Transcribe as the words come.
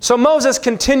So Moses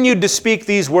continued to speak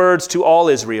these words to all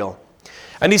Israel.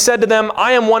 And he said to them,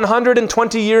 I am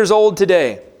 120 years old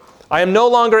today. I am no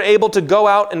longer able to go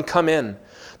out and come in.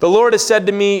 The Lord has said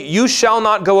to me, you shall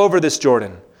not go over this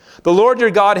Jordan. The Lord your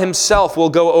God himself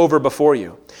will go over before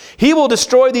you. He will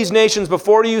destroy these nations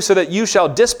before you so that you shall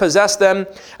dispossess them,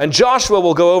 and Joshua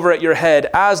will go over at your head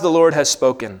as the Lord has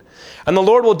spoken. And the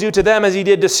Lord will do to them as he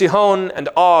did to Sihon and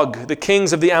Og, the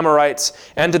kings of the Amorites,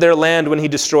 and to their land when he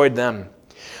destroyed them.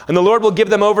 And the Lord will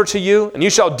give them over to you, and you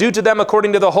shall do to them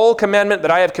according to the whole commandment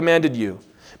that I have commanded you.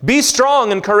 Be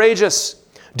strong and courageous.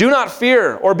 Do not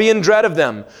fear or be in dread of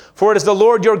them, for it is the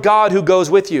Lord your God who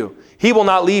goes with you. He will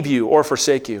not leave you or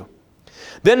forsake you.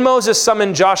 Then Moses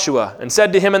summoned Joshua and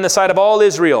said to him in the sight of all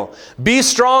Israel, be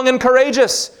strong and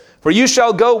courageous, for you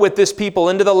shall go with this people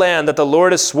into the land that the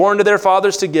Lord has sworn to their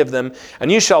fathers to give them,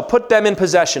 and you shall put them in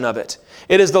possession of it.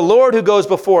 It is the Lord who goes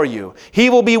before you. He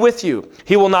will be with you.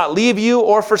 He will not leave you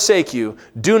or forsake you.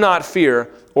 Do not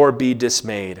fear or be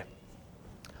dismayed.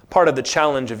 Part of the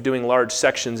challenge of doing large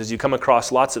sections is you come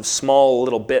across lots of small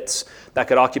little bits that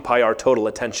could occupy our total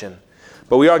attention.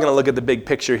 But we are going to look at the big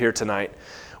picture here tonight.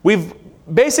 We've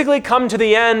basically come to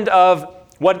the end of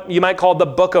what you might call the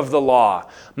book of the law.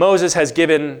 Moses has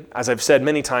given, as I've said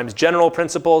many times, general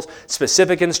principles,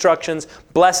 specific instructions,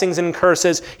 blessings and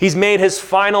curses. He's made his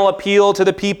final appeal to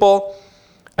the people.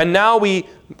 And now we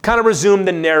kind of resume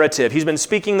the narrative. He's been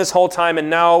speaking this whole time, and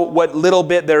now what little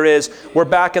bit there is, we're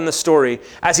back in the story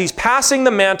as he's passing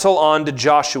the mantle on to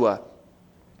Joshua.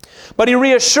 But he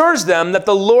reassures them that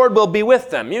the Lord will be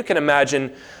with them. You can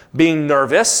imagine being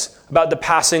nervous about the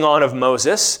passing on of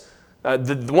Moses.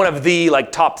 One of the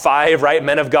top 5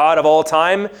 men of God of all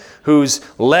time, who's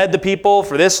led the people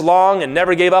for this long and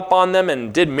never gave up on them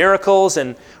and did miracles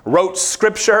and wrote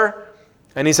scripture.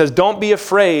 And he says, don't be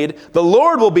afraid. The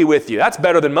Lord will be with you. That's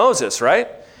better than Moses, right?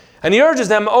 And he urges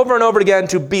them over and over again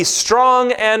to be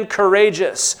strong and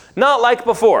courageous, not like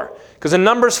before. Because in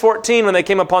Numbers 14, when they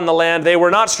came upon the land, they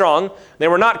were not strong. They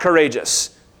were not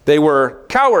courageous. They were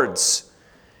cowards.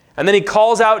 And then he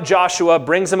calls out Joshua,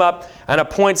 brings him up, and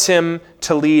appoints him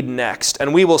to lead next.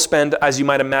 And we will spend, as you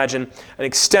might imagine, an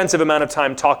extensive amount of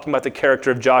time talking about the character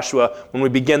of Joshua when we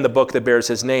begin the book that bears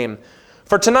his name.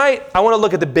 For tonight, I want to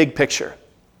look at the big picture.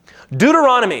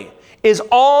 Deuteronomy is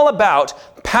all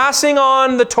about passing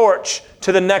on the torch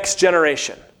to the next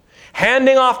generation,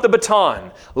 handing off the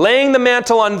baton, laying the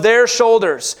mantle on their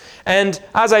shoulders. And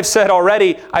as I've said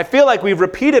already, I feel like we've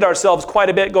repeated ourselves quite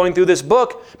a bit going through this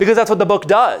book, because that's what the book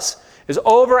does, is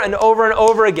over and over and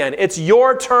over again. It's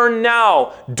your turn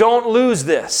now. Don't lose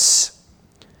this.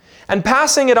 And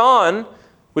passing it on,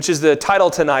 which is the title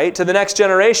tonight, to the next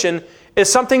generation,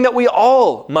 is something that we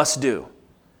all must do.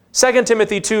 2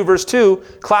 Timothy 2, verse 2,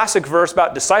 classic verse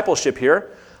about discipleship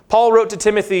here. Paul wrote to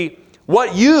Timothy,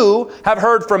 what you have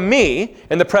heard from me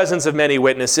in the presence of many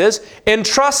witnesses,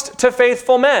 entrust to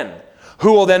faithful men,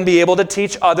 who will then be able to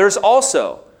teach others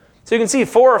also. So you can see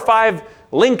 4 or 5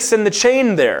 links in the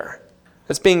chain there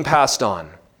that's being passed on.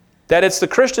 That it's the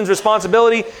Christian's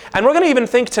responsibility, and we're going to even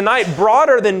think tonight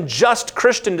broader than just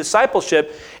Christian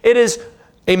discipleship. It is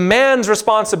a man's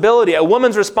responsibility, a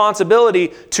woman's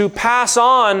responsibility to pass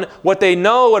on what they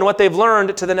know and what they've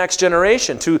learned to the next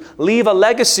generation, to leave a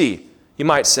legacy, you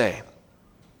might say.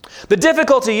 The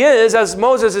difficulty is, as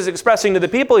Moses is expressing to the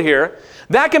people here,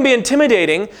 that can be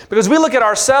intimidating because we look at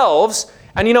ourselves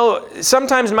and,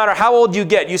 sometimes no matter how old you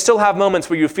get, you still have moments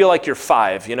where you feel like you're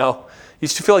 5, You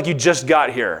feel like you just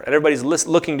got here and everybody's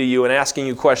looking to you and asking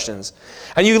you questions.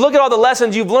 And you look at all the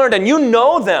lessons you've learned and you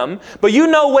know them, but you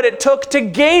know what it took to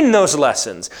gain those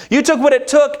lessons. You took what it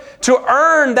took to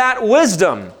earn that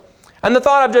wisdom. And the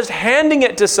thought of just handing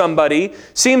it to somebody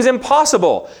seems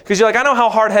impossible because you're like, I know how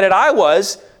hard-headed I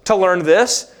was to learn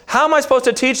this. How am I supposed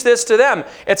to teach this to them?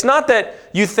 It's not that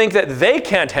you think that they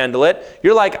can't handle it.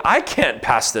 You're like, I can't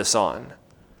pass this on.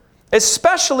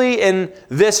 Especially in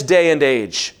this day and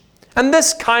age. And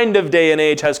this kind of day and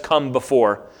age has come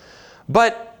before.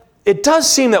 But it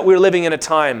does seem that we're living in a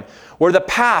time where the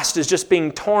past is just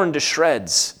being torn to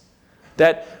shreds.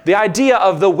 That the idea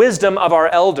of the wisdom of our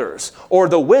elders, or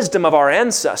the wisdom of our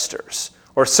ancestors,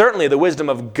 or certainly the wisdom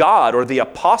of God, or the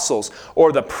apostles,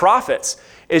 or the prophets,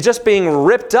 is just being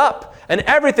ripped up. And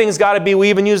everything's got to be, we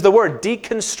even use the word,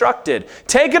 deconstructed.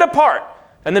 Take it apart,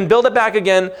 and then build it back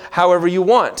again however you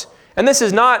want. And this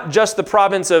is not just the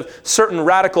province of certain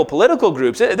radical political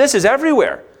groups. This is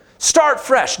everywhere. Start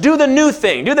fresh. Do the new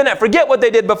thing. Forget what they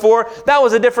did before. That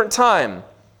was a different time.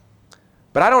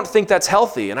 But I don't think that's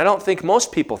healthy, and I don't think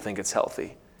most people think it's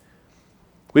healthy.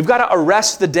 We've got to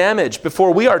arrest the damage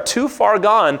before we are too far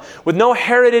gone with no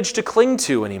heritage to cling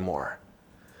to anymore.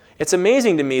 It's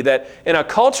amazing to me that in a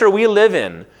culture we live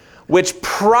in, which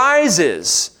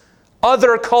prizes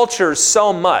other cultures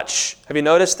so much. Have you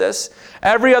noticed this?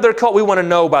 Every other culture, we want to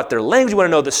know about their language, we want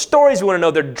to know the stories, we want to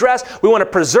know their dress, we want to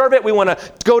preserve it, we want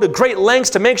to go to great lengths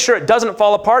to make sure it doesn't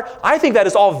fall apart. I think that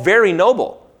is all very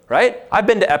noble, right? I've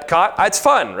been to Epcot. It's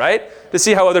fun, right? To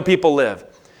see how other people live.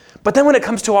 But then when it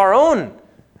comes to our own, and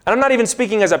I'm not even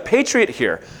speaking as a patriot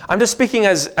here, I'm just speaking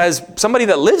as somebody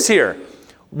that lives here.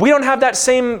 We don't have that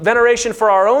same veneration for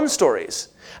our own stories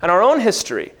and our own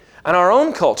history and our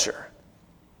own culture.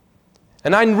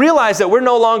 And I realize that we're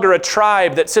no longer a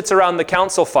tribe that sits around the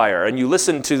council fire and you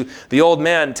listen to the old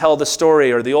man tell the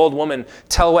story or the old woman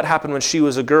tell what happened when she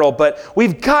was a girl. But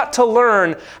we've got to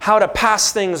learn how to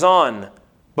pass things on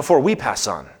before we pass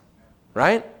on,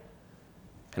 right?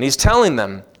 And he's telling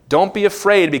them, don't be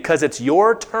afraid because it's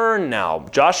your turn now.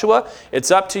 Joshua,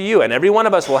 it's up to you. And every one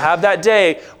of us will have that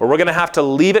day where we're going to have to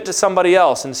leave it to somebody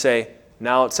else and say,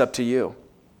 now it's up to you.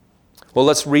 Well,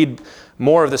 let's read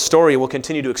more of the story. We'll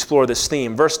continue to explore this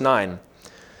theme. Verse 9.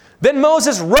 Then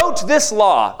Moses wrote this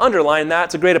law. Underline that.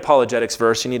 It's a great apologetics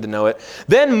verse. You need to know it.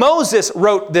 Then Moses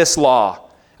wrote this law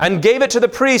and gave it to the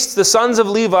priests, the sons of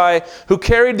Levi, who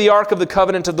carried the ark of the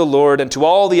covenant of the Lord, and to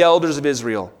all the elders of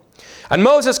Israel. And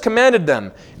Moses commanded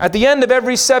them, at the end of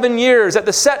every 7 years, at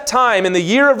the set time, in the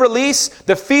year of release,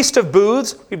 the Feast of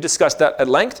Booths, we've discussed that at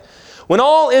length, when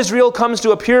all Israel comes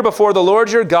to appear before the Lord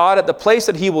your God at the place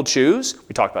that he will choose,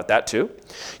 we talked about that too,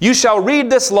 you shall read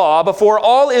this law before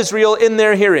all Israel in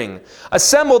their hearing.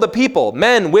 Assemble the people,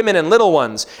 men, women, and little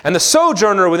ones, and the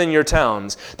sojourner within your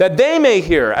towns, that they may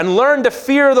hear and learn to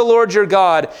fear the Lord your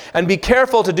God, and be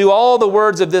careful to do all the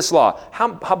words of this law.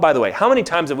 By the way, how many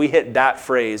times have we hit that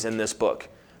phrase in this book?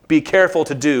 Be careful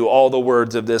to do all the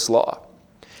words of this law.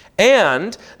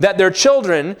 And that their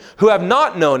children who have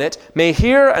not known it may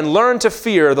hear and learn to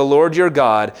fear the Lord your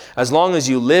God as long as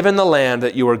you live in the land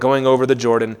that you are going over the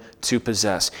Jordan to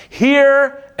possess.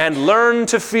 Hear and learn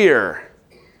to fear.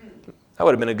 That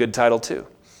would have been a good title too.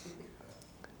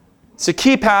 It's a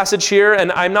key passage here,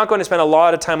 and I'm not going to spend a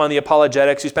lot of time on the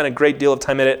apologetics. We spent a great deal of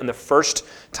time in it in the first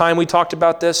time we talked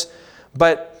about this.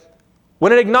 But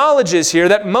when it acknowledges here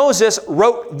that Moses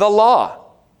wrote the law,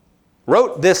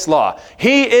 wrote this law.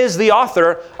 He is the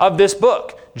author of this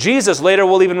book. Jesus later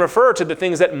will even refer to the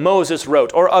things that Moses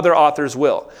wrote, or other authors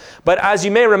will. But as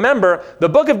you may remember, the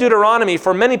book of Deuteronomy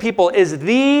for many people is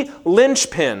the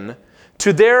linchpin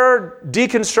to their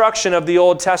deconstruction of the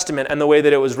Old Testament and the way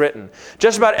that it was written.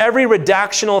 Just about every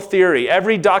redactional theory,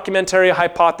 every documentary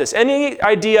hypothesis, any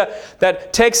idea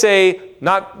that takes a,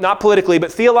 not politically,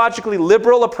 but theologically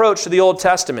liberal approach to the Old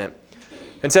Testament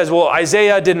and says, well,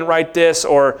 Isaiah didn't write this,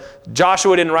 or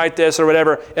Joshua didn't write this, or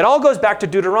whatever. It all goes back to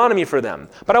Deuteronomy for them.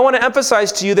 But I want to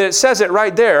emphasize to you that it says it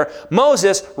right there.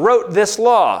 Moses wrote this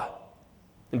law.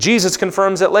 And Jesus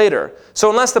confirms it later. So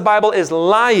unless the Bible is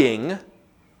lying,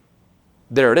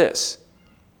 there it is.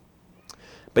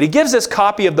 But he gives this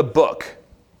copy of the book.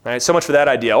 Right? So much for that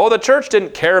idea. Oh, the church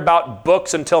didn't care about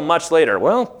books until much later.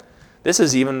 Well, this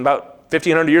is even about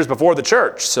 1,500 years before the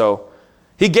church, so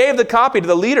he gave the copy to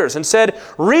the leaders and said,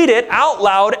 read it out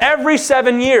loud every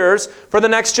 7 years for the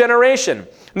next generation. And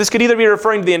this could either be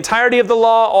referring to the entirety of the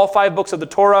law, all 5 books of the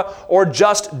Torah, or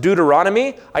just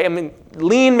Deuteronomy. I mean,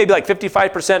 lean maybe like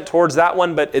 55% towards that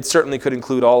one, but it certainly could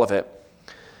include all of it.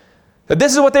 That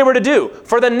this is what they were to do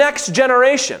for the next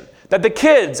generation, that the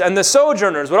kids and the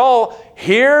sojourners would all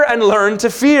hear and learn to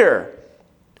fear,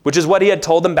 which is what he had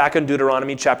told them back in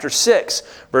Deuteronomy chapter 6,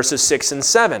 verses 6 and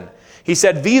 7. He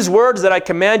said, these words that I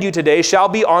command you today shall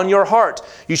be on your heart.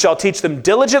 You shall teach them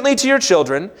diligently to your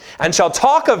children, and shall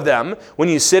talk of them when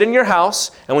you sit in your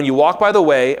house, and when you walk by the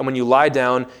way, and when you lie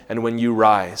down, and when you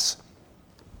rise.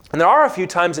 And there are a few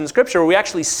times in Scripture where we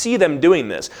actually see them doing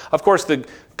this. Of course, the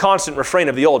constant refrain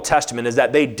of the Old Testament is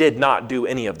that they did not do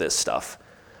any of this stuff.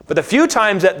 But the few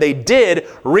times that they did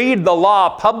read the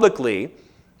law publicly,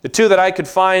 the two that I could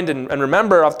find and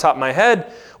remember off the top of my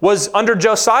head was under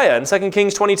Josiah in 2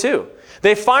 Kings 22.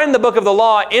 They find the book of the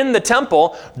law in the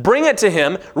temple, bring it to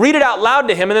him, read it out loud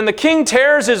to him, and then the king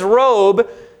tears his robe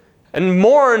and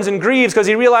mourns and grieves because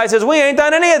he realizes we ain't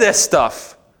done any of this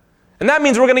stuff. And that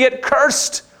means we're going to get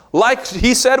cursed like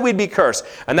he said we'd be cursed.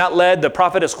 And that led, the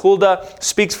prophetess Huldah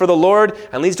speaks for the Lord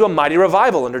and leads to a mighty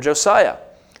revival under Josiah.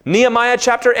 Nehemiah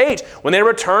chapter 8, when they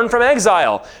return from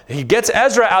exile, he gets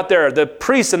Ezra out there, the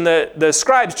priests and the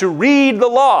scribes, to read the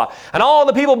law. And all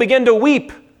the people begin to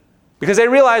weep because they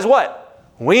realize what?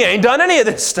 We ain't done any of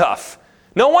this stuff.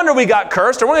 No wonder we got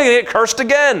cursed, or we're going to get cursed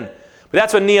again. But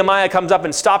that's when Nehemiah comes up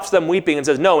and stops them weeping and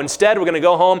says, no, instead we're going to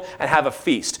go home and have a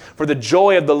feast. For the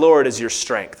joy of the Lord is your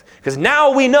strength. Because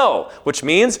now we know, which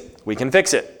means we can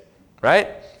fix it, right?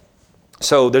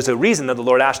 So there's a reason that the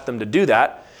Lord asked them to do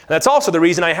that. And that's also the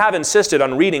reason I have insisted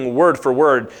on reading word for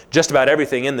word just about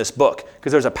everything in this book,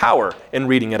 because there's a power in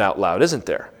reading it out loud, isn't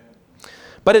there?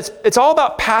 But it's all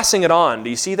about passing it on. Do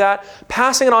you see that?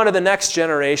 Passing it on to the next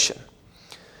generation.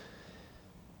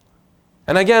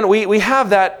 And again, we have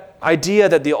that idea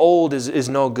that the old is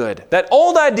no good, that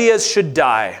old ideas should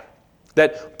die,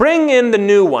 that bring in the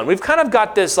new one. We've kind of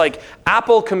got this like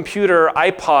Apple computer,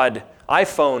 iPod,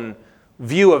 iPhone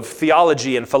view of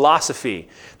theology and philosophy,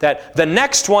 that the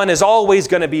next one is always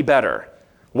going to be better.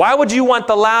 Why would you want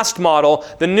the last model?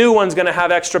 The new one's going to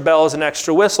have extra bells and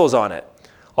extra whistles on it.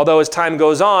 Although as time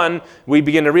goes on, we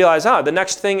begin to realize, the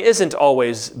next thing isn't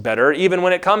always better, even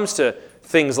when it comes to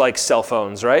things like cell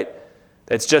phones, right?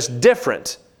 It's just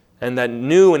different. And that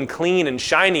new and clean and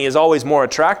shiny is always more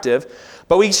attractive.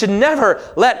 But we should never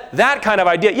let that kind of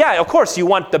idea, yeah, of course you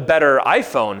want the better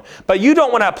iPhone, but you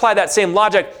don't want to apply that same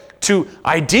logic to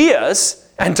ideas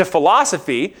and to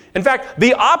philosophy. In fact,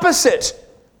 the opposite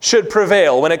should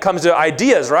prevail when it comes to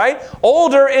ideas, right?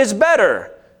 Older is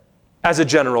better as a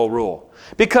general rule.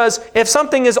 Because if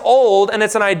something is old and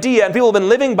it's an idea and people have been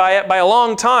living by it by a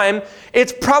long time,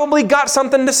 it's probably got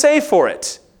something to say for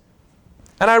it.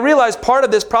 And I realize part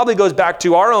of this probably goes back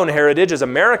to our own heritage as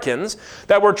Americans,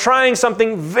 that we're trying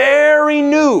something very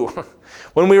new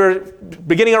when we were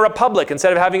beginning a republic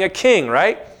instead of having a king,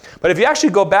 right? But if you actually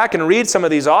go back and read some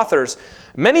of these authors,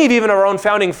 many of even our own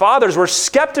founding fathers were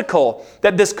skeptical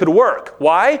that this could work.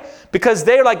 Why? Because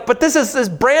they're like, but this is this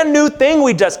brand new thing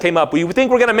we just came up with. You think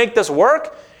we're going to make this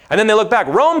work? And then they look back.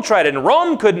 Rome tried it and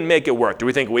Rome couldn't make it work. Do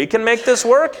we think we can make this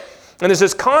work? And there's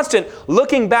this constant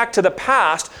looking back to the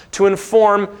past to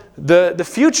inform the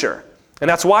future. And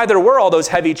that's why there were all those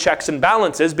heavy checks and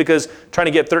balances, because trying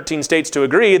to get 13 states to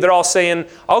agree, they're all saying,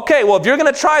 okay, well, if you're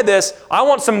going to try this, I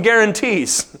want some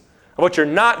guarantees of what you're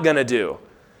not going to do.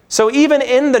 So even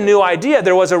in the new idea,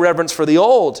 there was a reverence for the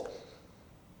old,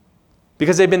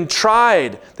 because they've been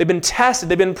tried, they've been tested,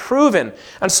 they've been proven.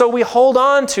 And so we hold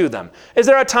on to them. Is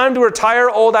there a time to retire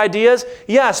old ideas?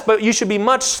 Yes, but you should be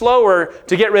much slower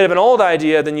to get rid of an old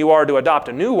idea than you are to adopt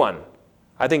a new one.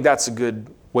 I think that's a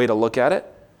good way to look at it.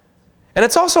 And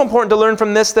it's also important to learn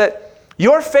from this that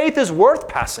your faith is worth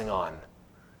passing on.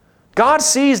 God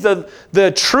sees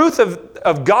the truth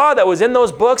of God that was in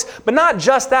those books, but not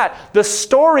just that, the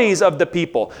stories of the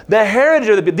people, the heritage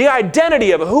of the people, the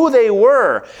identity of who they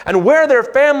were and where their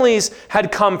families had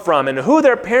come from and who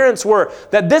their parents were,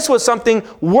 that this was something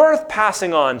worth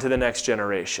passing on to the next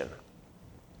generation.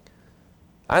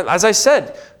 As I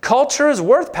said, culture is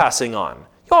worth passing on.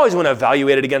 You always want to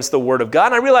evaluate it against the Word of God.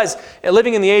 And I realize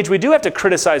living in the age, we do have to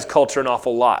criticize culture an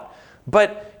awful lot.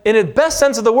 But in the best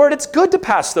sense of the word, it's good to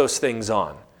pass those things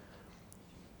on.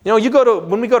 You know,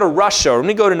 when we go to Russia or when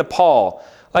we go to Nepal,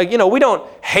 we don't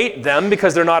hate them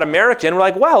because they're not American. We're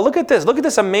like, wow, look at this. Look at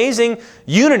this amazing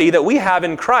unity that we have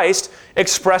in Christ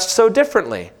expressed so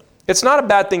differently. It's not a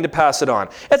bad thing to pass it on.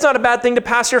 It's not a bad thing to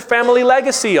pass your family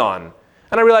legacy on.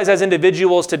 And I realize as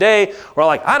individuals today, we're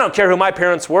like, I don't care who my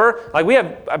parents were. Like, we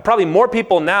have probably more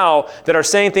people now that are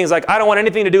saying things like, I don't want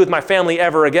anything to do with my family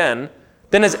ever again,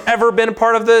 than has ever been a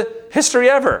part of the history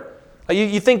ever.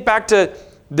 You think back to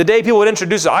the day people would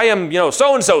introduce, I am,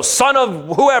 so-and-so, son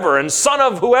of whoever,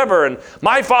 and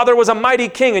my father was a mighty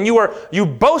king, and you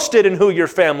boasted in who your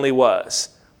family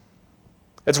was.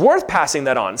 It's worth passing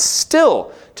that on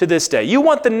still to this day. You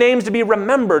want the names to be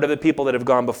remembered of the people that have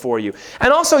gone before you.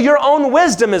 And also your own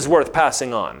wisdom is worth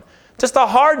passing on. Just the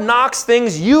hard knocks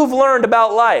things you've learned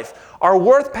about life are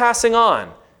worth passing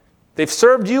on. They've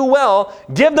served you well.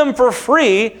 Give them for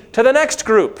free to the next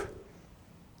group.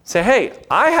 Say, hey,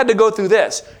 I had to go through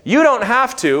this. You don't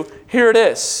have to. Here it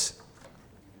is.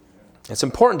 It's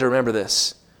important to remember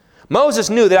this.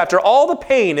 Moses knew that after all the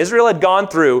pain Israel had gone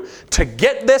through to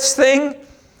get this thing,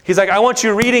 he's like, I want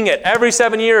you reading it every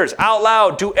 7 years out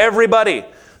loud to everybody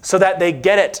so that they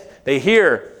get it, they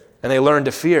hear, and they learn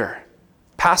to fear.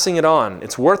 Passing it on.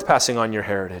 It's worth passing on your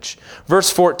heritage. Verse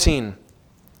 14.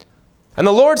 And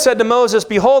the Lord said to Moses,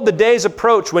 behold, the days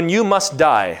approach when you must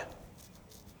die.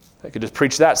 I could just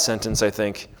preach that sentence, I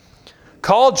think.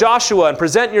 Call Joshua and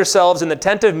present yourselves in the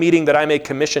tent of meeting that I may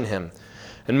commission him.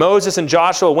 And Moses and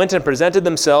Joshua went and presented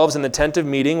themselves in the tent of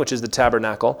meeting, which is the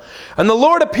tabernacle. And the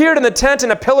Lord appeared in the tent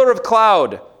in a pillar of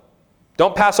cloud.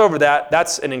 Don't pass over that.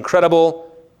 That's an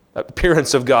incredible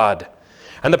appearance of God.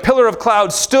 And the pillar of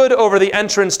cloud stood over the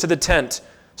entrance to the tent.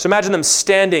 So imagine them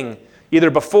standing either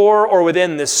before or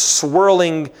within this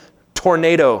swirling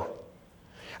tornado.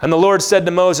 And the Lord said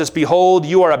to Moses, behold,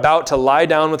 you are about to lie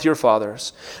down with your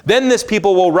fathers. Then this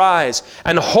people will rise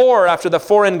and whore after the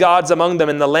foreign gods among them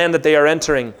in the land that they are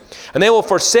entering. And they will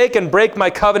forsake and break my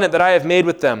covenant that I have made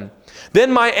with them.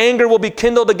 Then my anger will be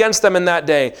kindled against them in that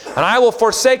day, and I will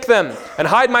forsake them and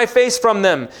hide my face from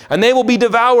them, and they will be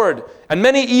devoured. And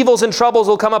many evils and troubles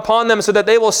will come upon them, so that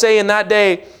they will say in that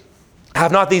day,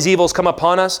 have not these evils come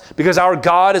upon us, because our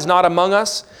God is not among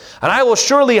us? And I will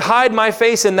surely hide my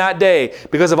face in that day,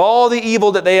 because of all the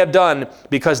evil that they have done,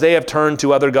 because they have turned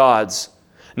to other gods.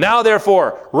 Now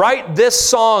therefore, write this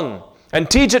song, and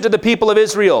teach it to the people of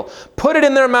Israel. Put it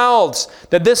in their mouths,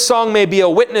 that this song may be a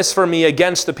witness for me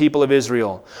against the people of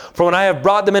Israel. For when I have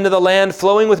brought them into the land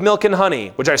flowing with milk and honey,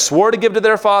 which I swore to give to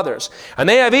their fathers, and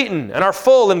they have eaten, and are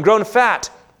full, and grown fat,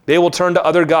 they will turn to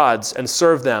other gods, and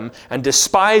serve them, and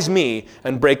despise me,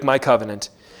 and break my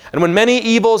covenant. And when many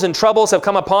evils and troubles have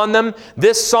come upon them,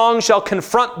 this song shall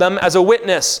confront them as a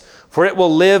witness, for it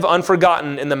will live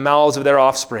unforgotten in the mouths of their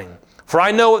offspring. For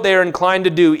I know what they are inclined to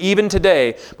do even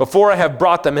today, before I have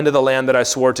brought them into the land that I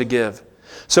swore to give.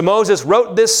 So Moses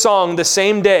wrote this song the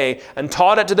same day and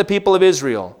taught it to the people of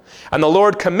Israel. And the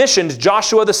Lord commissioned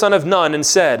Joshua the son of Nun and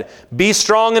said, be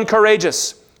strong and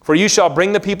courageous, for you shall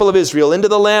bring the people of Israel into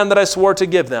the land that I swore to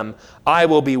give them. I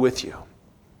will be with you.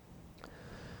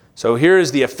 So here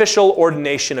is the official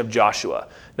ordination of Joshua.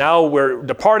 Now we're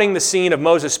departing the scene of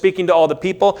Moses speaking to all the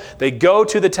people. They go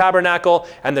to the tabernacle,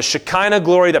 and the Shekinah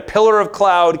glory, the pillar of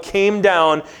cloud, came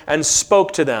down and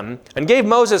spoke to them and gave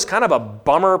Moses kind of a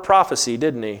bummer prophecy,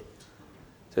 didn't he? He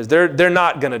says, they're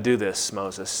not going to do this,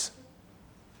 Moses.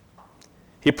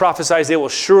 He prophesies they will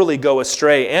surely go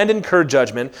astray and incur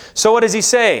judgment. So what does he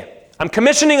say? I'm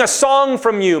commissioning a song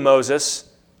from you, Moses.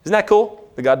 Isn't that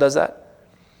cool that God does that?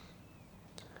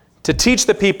 To teach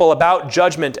the people about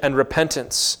judgment and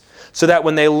repentance, so that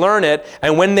when they learn it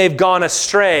and when they've gone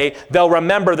astray, they'll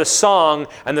remember the song,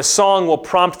 and the song will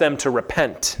prompt them to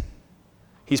repent.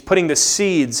 He's putting the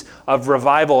seeds of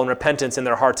revival and repentance in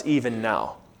their hearts even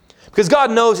now. Because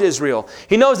God knows Israel.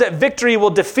 He knows that victory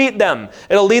will defeat them.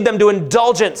 It'll lead them to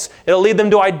indulgence. It'll lead them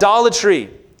to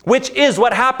idolatry, which is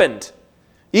what happened.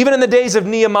 Even in the days of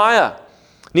Nehemiah.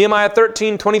 Nehemiah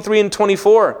 13, 23 and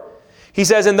 24. He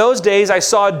says, in those days I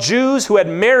saw Jews who had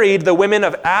married the women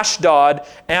of Ashdod,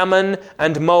 Ammon,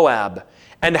 and Moab.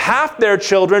 And half their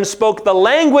children spoke the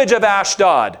language of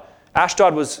Ashdod.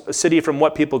 Ashdod was a city from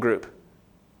what people group? Do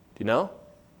you know?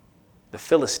 The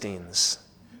Philistines.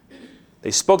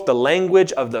 They spoke the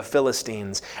language of the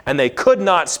Philistines, and they could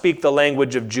not speak the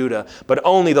language of Judah, but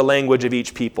only the language of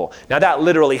each people. Now that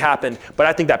literally happened, but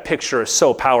I think that picture is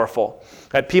so powerful.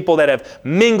 That people that have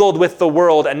mingled with the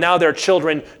world, and now their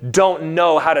children don't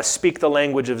know how to speak the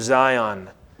language of Zion.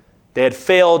 They had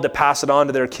failed to pass it on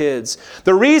to their kids.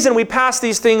 The reason we pass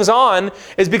these things on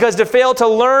is because to fail to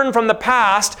learn from the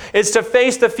past is to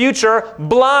face the future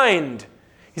blind.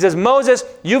 He says, Moses,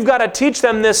 you've got to teach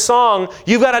them this song.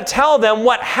 You've got to tell them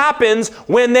what happens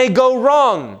when they go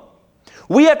wrong.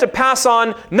 We have to pass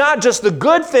on not just the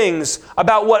good things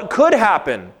about what could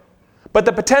happen, but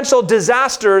the potential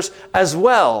disasters as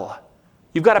well.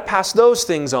 You've got to pass those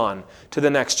things on to the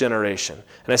next generation.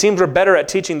 And it seems we're better at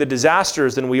teaching the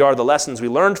disasters than we are the lessons we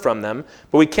learned from them,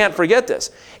 but we can't forget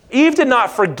this. Eve did not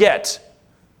forget,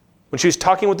 when she was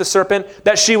talking with the serpent,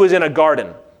 that she was in a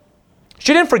garden.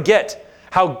 She didn't forget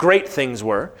how great things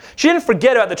were. She didn't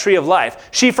forget about the tree of life.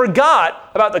 She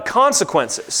forgot about the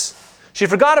consequences. She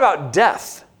forgot about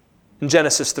death in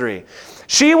Genesis 3.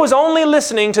 She was only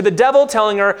listening to the devil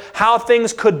telling her how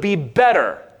things could be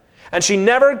better. And she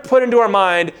never put into her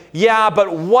mind, yeah,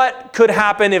 but what could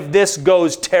happen if this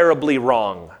goes terribly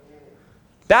wrong?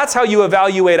 That's how you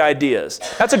evaluate ideas.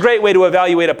 That's a great way to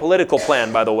evaluate a political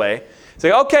plan, by the way.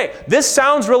 Say, okay, this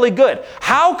sounds really good.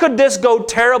 How could this go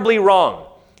terribly wrong?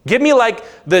 Give me like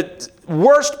the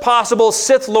worst possible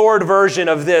Sith Lord version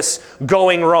of this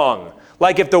going wrong.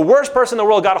 Like if the worst person in the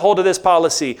world got hold of this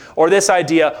policy or this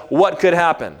idea, what could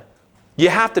happen? You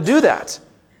have to do that.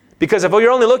 Because if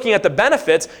you're only looking at the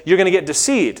benefits, you're going to get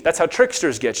deceived. That's how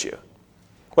tricksters get you.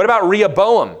 What about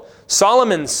Rehoboam,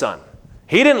 Solomon's son?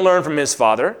 He didn't learn from his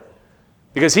father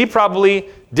because he probably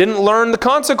didn't learn the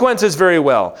consequences very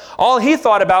well. All he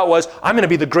thought about was, I'm going to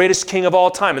be the greatest king of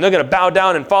all time, and they're going to bow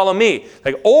down and follow me.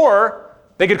 Or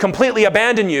they could completely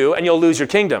abandon you and you'll lose your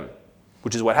kingdom,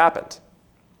 which is what happened.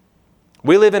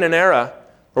 We live in an era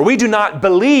where we do not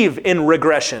believe in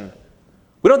regression.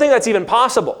 We don't think that's even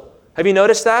possible. Have you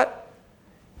noticed that?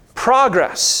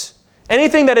 Progress.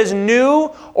 Anything that is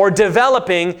new or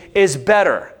developing is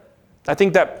better. I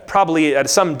think that probably at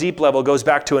some deep level goes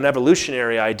back to an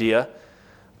evolutionary idea.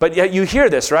 But yet you hear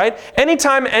this, right?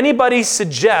 Anytime anybody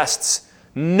suggests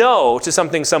no to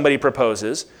something somebody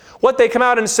proposes, what they come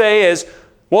out and say is,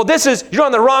 well, you're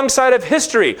on the wrong side of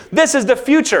history. This is the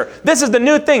future. This is the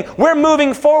new thing. We're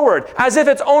moving forward, as if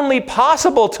it's only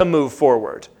possible to move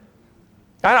forward.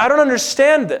 I don't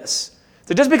understand this.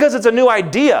 So just because it's a new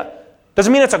idea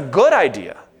doesn't mean it's a good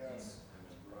idea.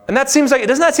 And that seems like,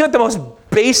 doesn't that seem like the most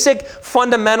basic,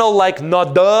 fundamental, like,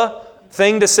 no duh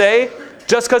thing to say?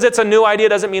 Just because it's a new idea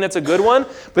doesn't mean it's a good one.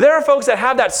 But there are folks that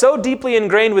have that so deeply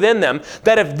ingrained within them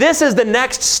that if this is the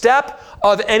next step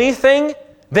of anything,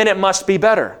 then it must be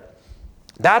better.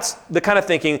 That's the kind of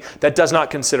thinking that does not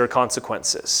consider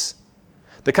consequences.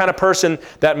 The kind of person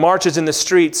that marches in the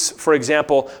streets, for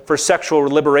example, for sexual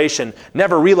liberation,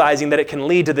 never realizing that it can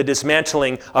lead to the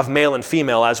dismantling of male and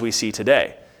female as we see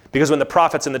today. Because when the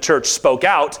prophets in the church spoke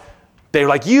out, they were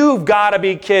like, you've got to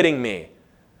be kidding me.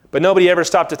 But nobody ever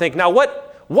stopped to think, now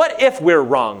what if we're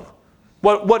wrong?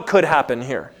 What could happen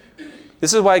here?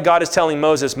 This is why God is telling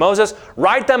Moses,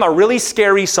 write them a really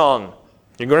scary song.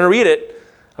 You're going to read it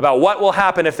about what will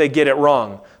happen if they get it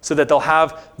wrong, so that they'll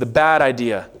have the bad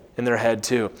idea in their head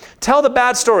too. Tell the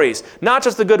bad stories, not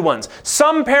just the good ones.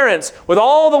 Some parents, with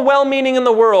all the well-meaning in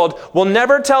the world, will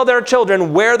never tell their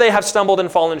children where they have stumbled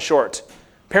and fallen short.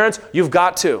 Parents, you've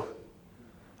got to.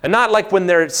 And not like when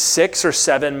they're 6 or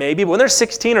 7 maybe, but when they're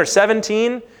 16 or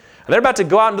 17, and they're about to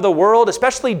go out into the world,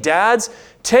 especially dads,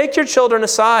 take your children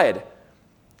aside.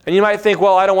 And you might think,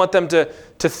 well, I don't want them to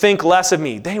think less of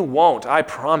me. They won't, I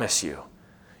promise you.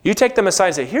 You take them aside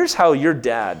and say, here's how your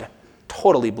dad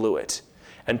totally blew it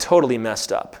and totally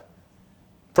messed up.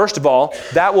 First of all,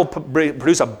 that will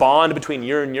produce a bond between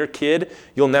you and your kid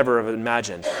you'll never have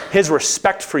imagined. His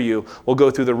respect for you will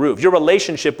go through the roof. Your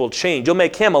relationship will change. You'll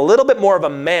make him a little bit more of a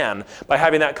man by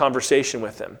having that conversation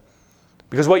with him.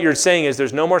 Because what you're saying is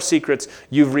there's no more secrets,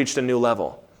 you've reached a new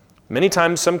level. Many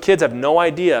times some kids have no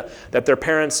idea that their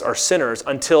parents are sinners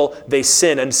until they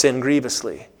sin and sin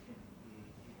grievously.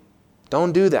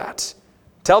 Don't do that.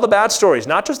 Tell the bad stories,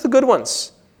 not just the good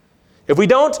ones. If we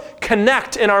don't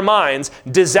connect in our minds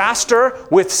disaster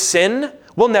with sin,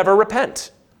 we'll never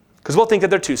repent. Because we'll think that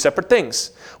they're two separate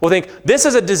things. We'll think, this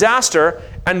is a disaster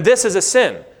and this is a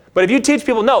sin. But if you teach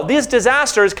people, no, this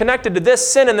disaster is connected to this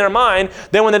sin in their mind,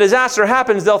 then when the disaster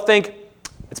happens, they'll think,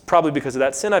 it's probably because of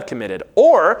that sin I've committed.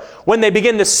 Or when they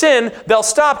begin to sin, they'll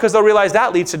stop because they'll realize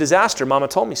that leads to disaster. Mama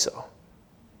told me so.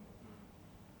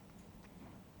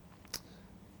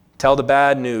 Tell the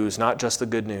bad news, not just the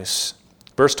good news.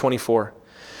 Verse 24.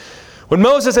 When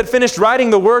Moses had finished writing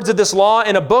the words of this law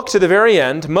in a book to the very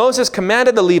end, Moses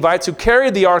commanded the Levites who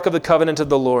carried the ark of the covenant of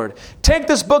the Lord, take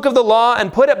this book of the law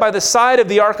and put it by the side of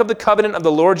the ark of the covenant of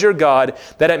the Lord your God,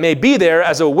 that it may be there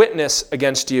as a witness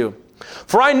against you.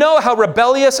 For I know how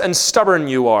rebellious and stubborn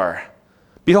you are.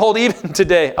 Behold, even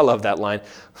today, I love that line.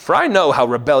 For I know how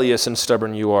rebellious and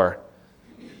stubborn you are.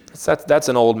 That's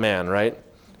an old man, right?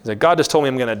 He's like, God just told me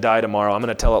I'm going to die tomorrow. I'm going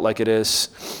to tell it like it is.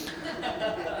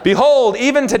 Behold,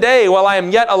 even today, while I am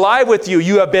yet alive with you,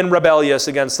 you have been rebellious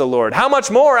against the Lord. How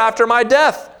much more after my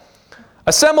death?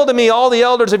 Assemble to me all the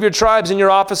elders of your tribes and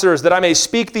your officers, that I may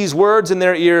speak these words in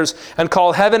their ears and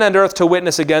call heaven and earth to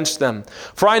witness against them.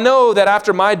 For I know that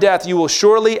after my death you will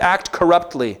surely act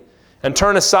corruptly and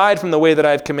turn aside from the way that I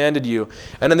have commanded you.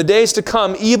 And in the days to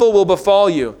come, evil will befall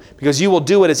you, because you will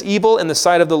do what is evil in the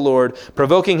sight of the Lord,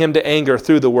 provoking him to anger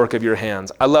through the work of your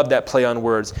hands. I love that play on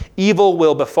words. Evil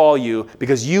will befall you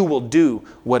because you will do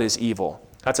what is evil.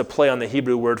 That's a play on the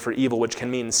Hebrew word for evil, which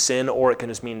can mean sin or it can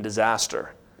just mean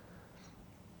disaster.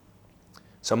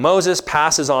 So Moses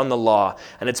passes on the law,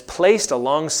 and it's placed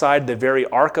alongside the very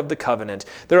Ark of the Covenant.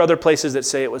 There are other places that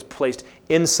say it was placed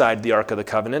inside the Ark of the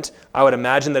Covenant. I would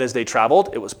imagine that as they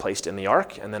traveled, it was placed in the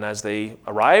Ark, and then as they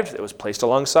arrived, it was placed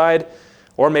alongside,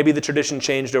 or maybe the tradition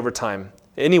changed over time.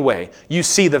 Anyway, you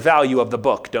see the value of the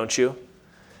book, don't you?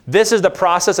 This is the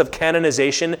process of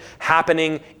canonization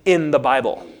happening in the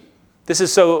Bible. This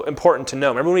is so important to know.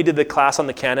 Remember when we did the class on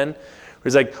the canon? It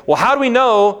was like, well, how do we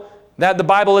know that the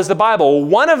Bible is the Bible?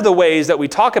 One of the ways that we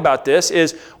talk about this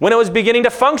is when it was beginning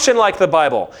to function like the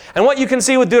Bible. And what you can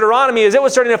see with Deuteronomy is it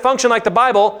was starting to function like the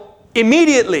Bible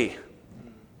immediately.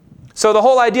 So the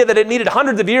whole idea that it needed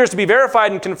hundreds of years to be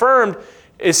verified and confirmed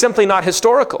is simply not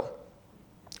historical.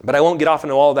 But I won't get off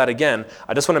into all of that again.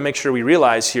 I just want to make sure we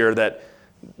realize here that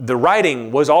the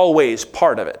writing was always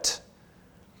part of it.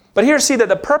 But here see that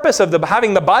the purpose of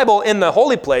having the Bible in the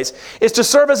holy place is to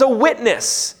serve as a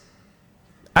witness.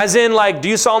 As in, like, do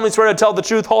you solemnly swear to tell the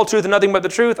truth, whole truth, and nothing but the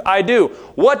truth? I do.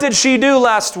 What did she do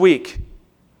last week?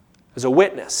 As a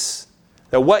witness.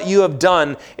 That what you have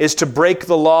done is to break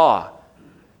the law.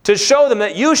 to show them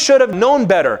that you should have known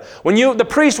better. When the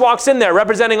priest walks in there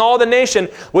representing all the nation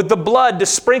with the blood to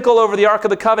sprinkle over the Ark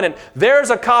of the Covenant, there's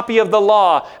a copy of the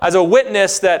law as a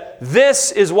witness that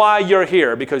this is why you're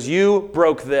here, because you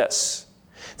broke this.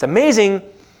 It's amazing,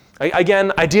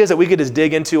 again, ideas that we could just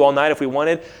dig into all night if we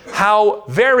wanted, how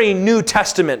very New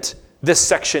Testament this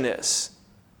section is.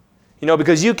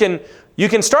 Because you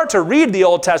can start to read the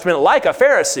Old Testament like a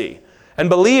Pharisee and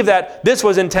believe that this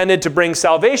was intended to bring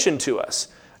salvation to us.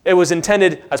 It was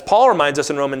intended, as Paul reminds us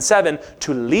in Romans 7,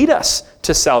 to lead us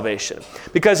to salvation.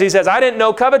 Because he says, I didn't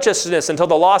know covetousness until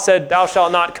the law said, thou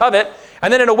shalt not covet,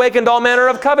 and then it awakened all manner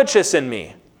of covetousness in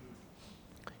me.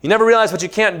 You never realize what you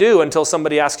can't do until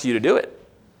somebody asks you to do it.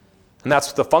 And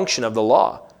that's the function of the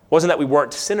law. It wasn't that we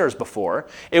weren't sinners before.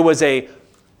 It was a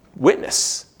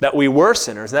witness that we were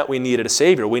sinners and that we needed a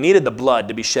Savior. We needed the blood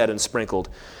to be shed and sprinkled.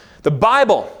 The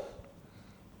Bible,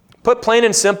 put plain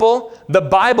and simple, the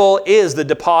Bible is the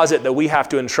deposit that we have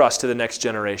to entrust to the next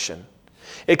generation.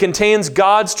 It contains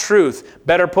God's truth.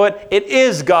 Better put, it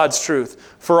is God's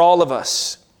truth for all of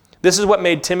us. This is what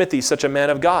made Timothy such a man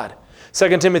of God.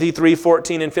 2 Timothy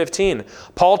 3:14 and 15.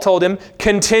 Paul told him,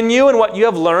 continue in what you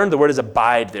have learned. The word is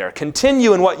abide there.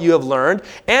 Continue in what you have learned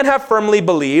and have firmly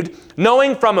believed,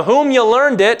 knowing from whom you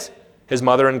learned it, his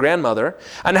mother and grandmother,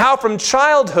 and how from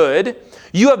childhood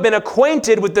you have been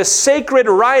acquainted with the sacred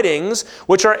writings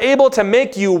which are able to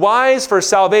make you wise for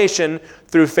salvation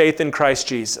through faith in Christ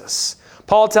Jesus.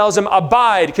 Paul tells him,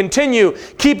 abide, continue,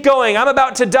 keep going. I'm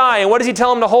about to die. And what does he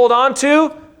tell him to hold on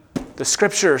to? The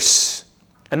Scriptures.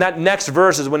 And that next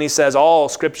verse is when he says, all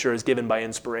Scripture is given by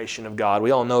inspiration of God.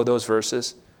 We all know those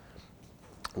verses.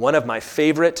 One of my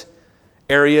favorite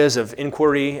areas of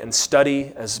inquiry and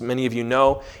study, as many of you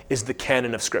know, is the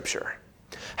canon of Scripture.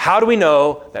 How do we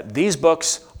know that these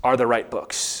books are the right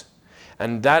books?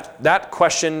 And that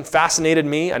question fascinated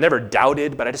me. I never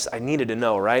doubted, but I needed to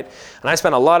know, right? And I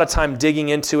spent a lot of time digging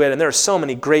into it, and there are so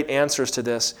many great answers to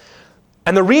this.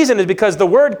 And the reason is because the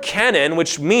word canon,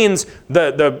 which means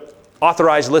the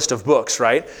authorized list of books,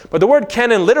 right? But the word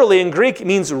canon literally in Greek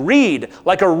means reed,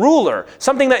 like a ruler,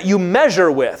 something that you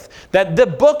measure with, that the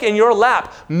book in your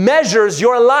lap measures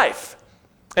your life.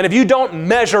 And if you don't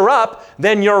measure up,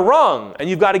 then you're wrong, and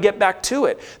you've got to get back to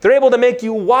it. They're able to make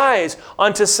you wise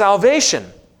unto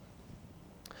salvation.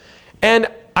 And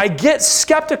I get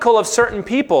skeptical of certain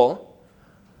people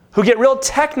who get real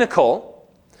technical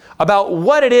about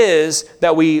what it is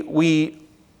that we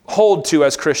hold to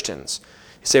as Christians.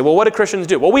 You say, well, what do Christians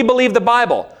do? Well, we believe the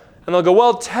Bible. And they'll go,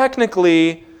 well,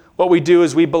 technically, what we do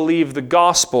is we believe the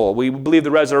gospel. We believe the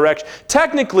resurrection.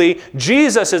 Technically,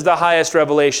 Jesus is the highest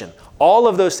revelation. All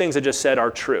of those things I just said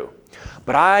are true.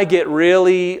 But I get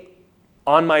really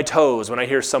on my toes when I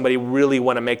hear somebody really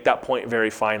want to make that point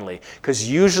very finely. Because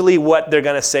usually what they're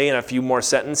going to say in a few more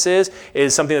sentences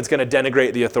is something that's going to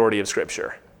denigrate the authority of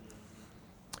Scripture.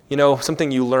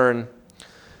 Something you learn.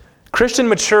 Christian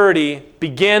maturity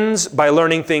begins by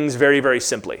learning things very, very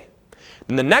simply.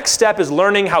 And the next step is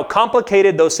learning how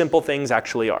complicated those simple things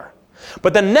actually are.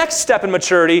 But the next step in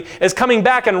maturity is coming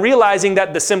back and realizing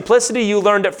that the simplicity you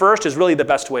learned at first is really the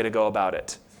best way to go about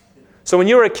it. So when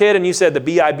you were a kid and you said the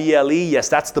Bible, yes,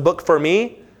 that's the book for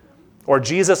me, or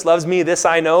Jesus loves me, this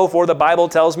I know, for the Bible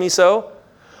tells me so.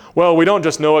 Well, we don't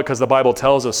just know it because the Bible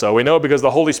tells us so. We know it because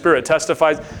the Holy Spirit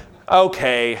testifies.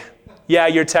 Okay. Yeah,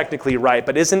 you're technically right,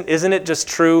 but isn't it just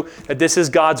true that this is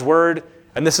God's word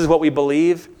and this is what we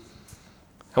believe?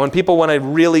 And when people want to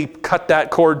really cut that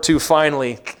cord too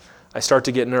finely, I start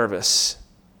to get nervous.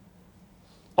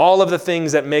 All of the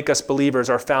things that make us believers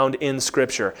are found in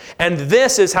Scripture. And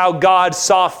this is how God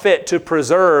saw fit to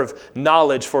preserve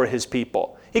knowledge for His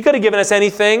people. He could have given us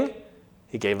anything.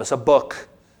 He gave us a book,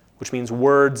 which means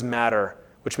words matter,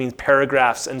 which means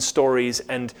paragraphs and stories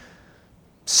and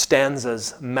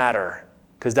stanzas matter,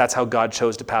 because that's how God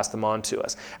chose to pass them on to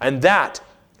us. And that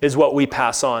is what we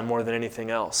pass on more than anything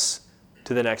else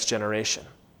to the next generation.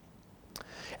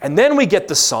 And then we get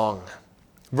the song.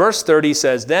 Verse 30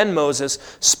 says, Then Moses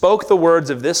spoke the words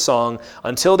of this song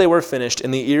until they were finished in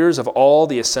the ears of all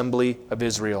the assembly of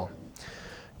Israel.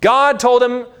 God told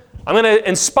him, I'm going to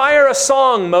inspire a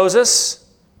song, Moses.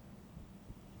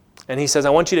 And he says,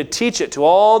 I want you to teach it to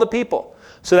all the people,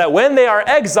 so that when they are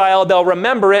exiled, they'll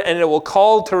remember it, and it will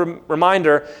call to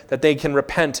reminder that they can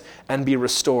repent and be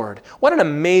restored. What an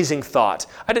amazing thought.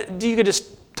 You could just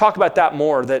talk about that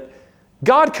more, that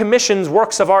God commissions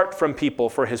works of art from people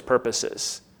for His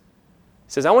purposes.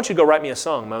 He says, I want you to go write me a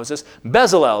song, Moses.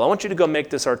 Bezalel, I want you to go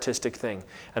make this artistic thing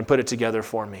and put it together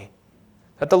for me.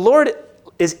 That the Lord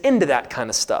is into that kind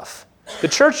of stuff. The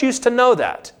church used to know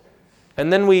that.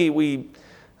 And then we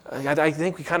I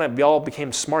think we all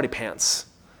became smarty pants.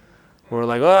 We're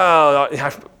like, oh,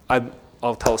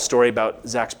 I'll tell a story about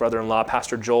Zach's brother-in-law,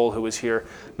 Pastor Joel, who was here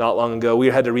not long ago. We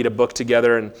had to read a book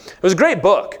together, and it was a great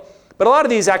book. But a lot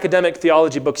of these academic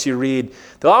theology books you read,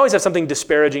 they'll always have something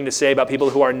disparaging to say about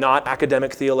people who are not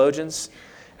academic theologians.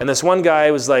 And this one guy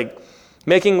was like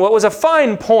making what was a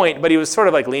fine point, but he was sort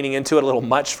of like leaning into it a little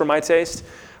much for my taste,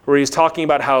 where he was talking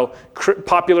about how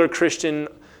popular Christian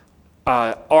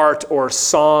art or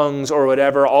songs or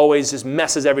whatever always just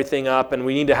messes everything up, and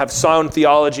we need to have sound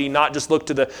theology, not just look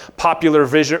to the popular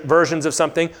versions of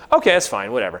something. Okay, that's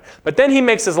fine, whatever. But then he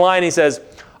makes this line, he says,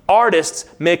 artists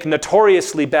make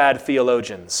notoriously bad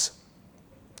theologians.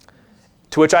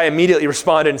 To which I immediately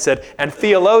responded and said, and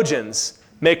theologians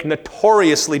make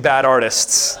notoriously bad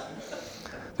artists.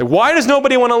 Why does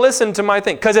nobody want to listen to my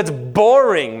thing? Because it's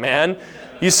boring, man.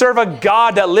 You serve a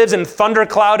God that lives in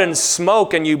thundercloud and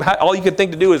smoke, and all you could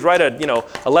think to do is write a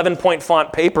 11-point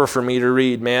font paper for me to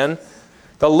read, man.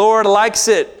 The Lord likes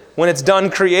it when it's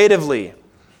done creatively.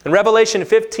 In Revelation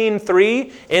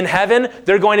 15:3, in heaven,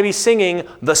 they're going to be singing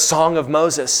the Song of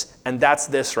Moses, and that's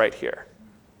this right here.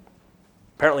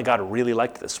 Apparently God really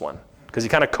liked this one, because he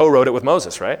kind of co-wrote it with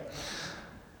Moses, right?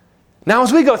 Now,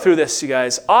 as we go through this, you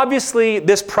guys, obviously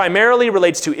this primarily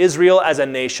relates to Israel as a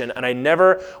nation, and I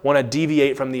never want to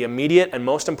deviate from the immediate and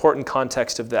most important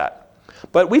context of that.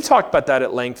 But we've talked about that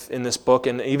at length in this book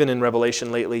and even in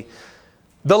Revelation lately.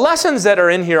 The lessons that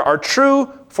are in here are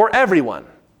true for everyone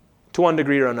to one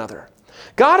degree or another.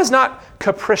 God is not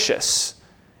capricious.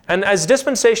 And as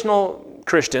dispensational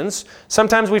Christians,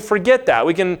 sometimes we forget that.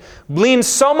 We can lean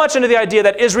so much into the idea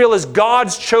that Israel is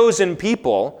God's chosen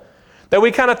people that we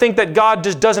kind of think that God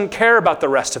just doesn't care about the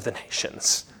rest of the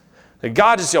nations. That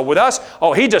God is with us,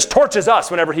 he just torches us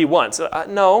whenever he wants.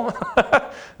 No,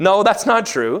 no, that's not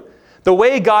true. The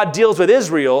way God deals with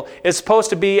Israel is supposed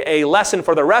to be a lesson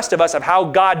for the rest of us of how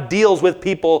God deals with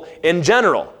people in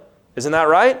general. Isn't that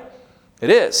right?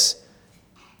 It is.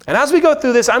 And as we go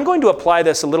through this, I'm going to apply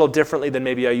this a little differently than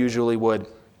maybe I usually would.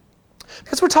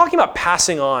 Because we're talking about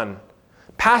passing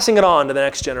it on to the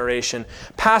next generation,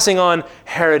 passing on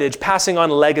heritage, passing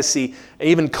on legacy, and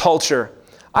even culture.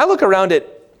 I look around at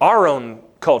our own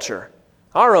culture,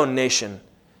 our own nation,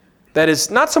 that is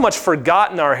not so much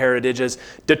forgotten our heritage as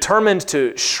determined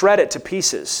to shred it to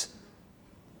pieces,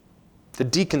 to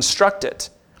deconstruct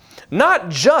it. Not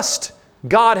just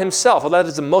God himself, well, that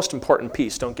is the most important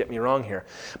piece, don't get me wrong here,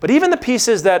 but even the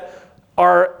pieces that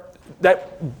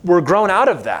were grown out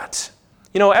of that.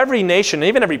 Every nation,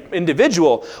 even every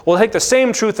individual, will take the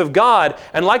same truth of God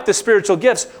and, like the spiritual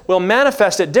gifts, will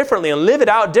manifest it differently and live it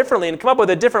out differently and come up with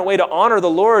a different way to honor the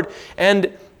Lord.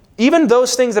 And even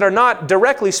those things that are not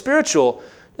directly spiritual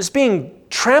is being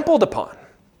trampled upon.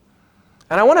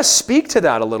 And I want to speak to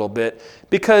that a little bit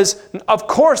because, of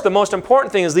course, the most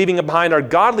important thing is leaving behind our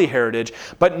godly heritage,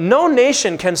 but no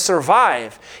nation can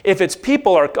survive if its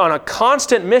people are on a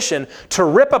constant mission to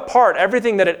rip apart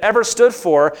everything that it ever stood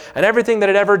for and everything that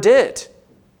it ever did,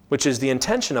 which is the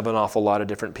intention of an awful lot of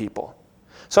different people.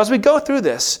 So as we go through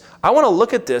this, I want to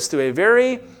look at this through a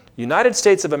very United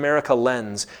States of America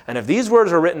lens. And if these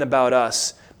words are written about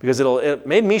us, because it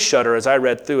made me shudder as I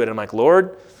read through it, I'm like,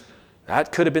 Lord,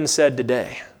 that could have been said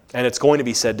today, and it's going to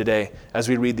be said today as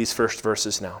we read these first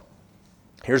verses now.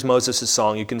 Here's Moses'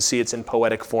 song. You can see it's in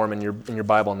poetic form in your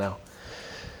Bible now.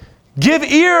 Give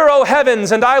ear, O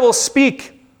heavens, and I will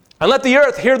speak, and let the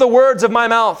earth hear the words of my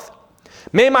mouth.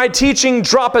 May my teaching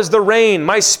drop as the rain,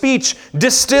 my speech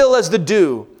distill as the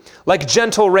dew, like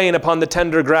gentle rain upon the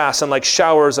tender grass and like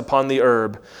showers upon the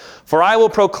herb. For I will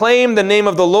proclaim the name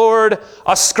of the Lord,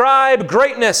 ascribe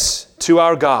greatness to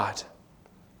our God.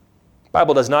 The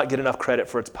Bible does not get enough credit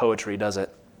for its poetry, does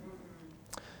it?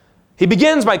 He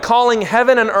begins by calling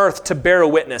heaven and earth to bear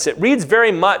witness. It reads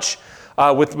very much,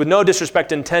 with no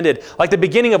disrespect intended, like the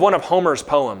beginning of one of Homer's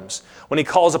poems, when he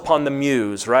calls upon the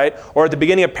muse, right? Or at the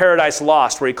beginning of Paradise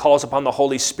Lost, where he calls upon the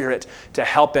Holy Spirit to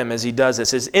help him as he does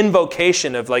this. His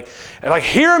invocation of like,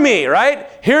 hear me, right?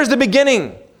 Here's the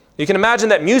beginning. You can imagine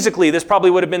that musically this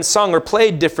probably would have been sung or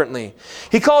played differently.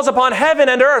 He calls upon heaven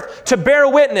and earth to bear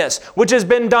witness, which has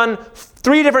been done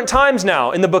 3 different times now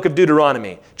in the book of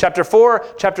Deuteronomy. Chapter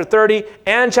 4, chapter 30,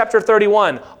 and chapter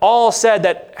 31 all said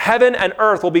that heaven and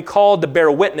earth will be called to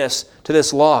bear witness to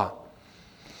this law.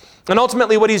 And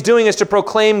ultimately what he's doing is to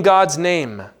proclaim God's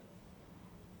name.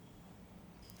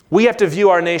 We have to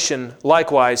view our nation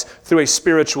likewise through a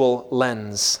spiritual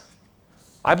lens.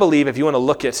 I believe if you want to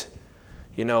look at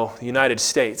the United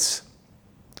States,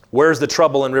 where's the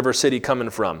trouble in River City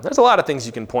coming from? There's a lot of things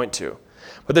you can point to.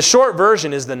 But the short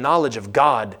version is the knowledge of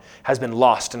God has been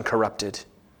lost and corrupted.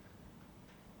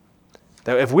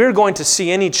 That if we're going to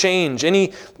see any change,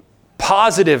 any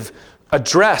positive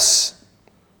address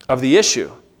of the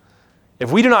issue,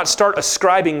 if we do not start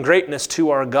ascribing greatness to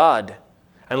our God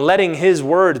and letting His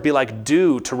word be like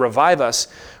dew to revive us,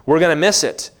 we're going to miss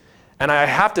it. And I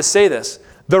have to say this,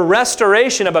 the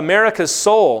restoration of America's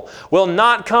soul will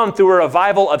not come through a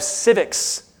revival of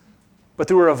civics, but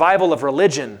through a revival of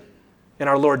religion in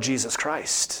our Lord Jesus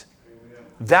Christ. Amen.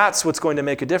 That's what's going to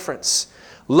make a difference.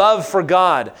 Love for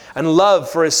God and love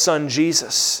for His Son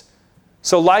Jesus.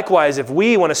 So likewise, if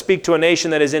we want to speak to a nation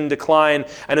that is in decline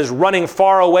and is running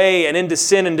far away and into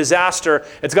sin and disaster,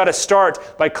 it's got to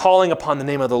start by calling upon the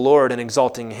name of the Lord and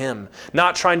exalting Him,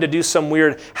 not trying to do some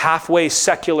weird halfway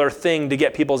secular thing to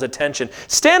get people's attention.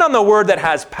 Stand on the word that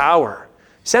has power.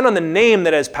 Stand on the name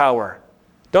that has power.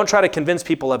 Don't try to convince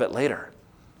people of it later.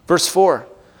 Verse 4,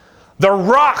 the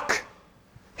rock,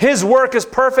 His work is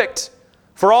perfect,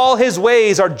 for all His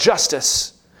ways are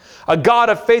justice. A God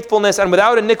of faithfulness and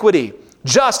without iniquity,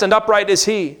 just and upright is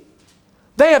He.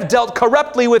 They have dealt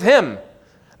corruptly with Him.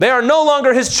 They are no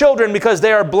longer His children because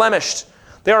they are blemished.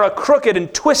 They are a crooked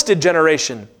and twisted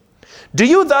generation. Do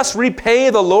you thus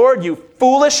repay the Lord, you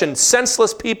foolish and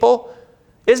senseless people?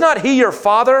 Is not He your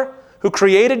Father who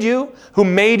created you, who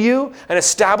made you and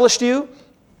established you?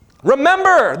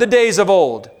 Remember the days of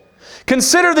old.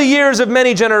 Consider the years of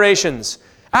many generations.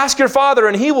 Ask your father,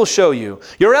 and he will show you.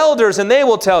 Your elders, and they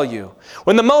will tell you.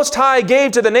 When the Most High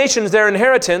gave to the nations their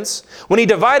inheritance, when He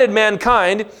divided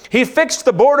mankind, He fixed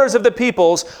the borders of the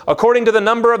peoples according to the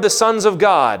number of the sons of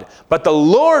God. But the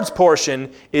Lord's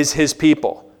portion is His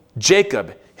people,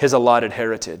 Jacob, His allotted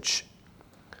heritage.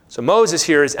 So Moses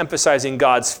here is emphasizing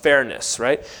God's fairness,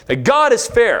 right? That God is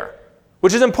fair,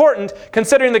 which is important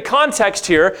considering the context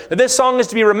here that this song is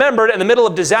to be remembered in the middle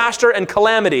of disaster and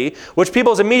calamity, which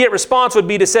people's immediate response would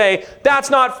be to say, that's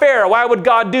not fair. Why would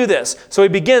God do this? So he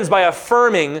begins by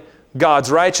affirming God's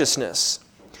righteousness.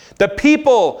 The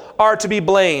people are to be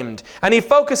blamed, and he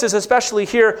focuses especially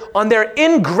here on their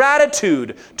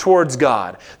ingratitude towards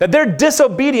God, that their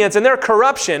disobedience and their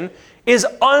corruption is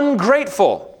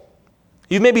ungrateful.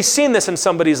 You've maybe seen this in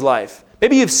somebody's life.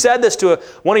 Maybe you've said this to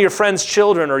one of your friend's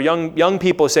children or young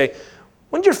people who say,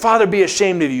 wouldn't your father be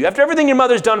ashamed of you after everything your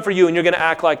mother's done for you and you're going to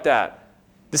act like that?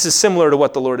 This is similar to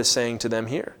what the Lord is saying to them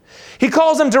here. He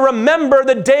calls them to remember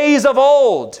the days of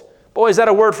old. Boy, is that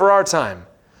a word for our time.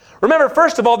 Remember,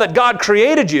 first of all, that God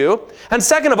created you, and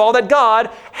second of all, that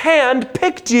God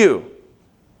handpicked you.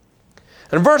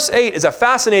 And verse 8 is a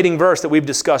fascinating verse that we've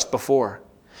discussed before,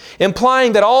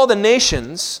 implying that all the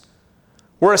nations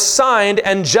were assigned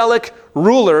angelic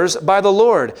rulers by the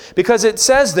Lord, because it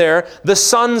says there, the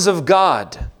sons of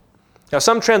God. Now,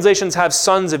 some translations have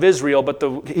sons of Israel, but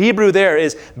the Hebrew there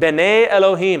is B'nai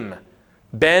Elohim.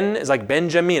 Ben is like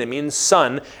Benjamin, it means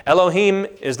son. Elohim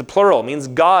is the plural, it means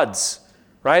gods,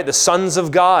 right? The sons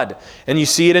of God. And you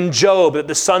see it in Job, that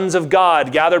the sons of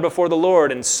God gather before the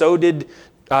Lord, and so did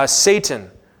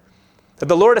Satan. That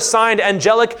the Lord assigned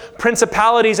angelic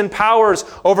principalities and powers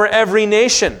over every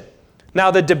nation. Now,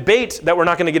 the debate that we're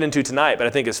not going to get into tonight, but I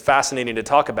think is fascinating to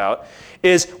talk about,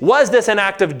 is was this an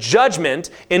act of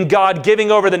judgment in God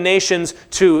giving over the nations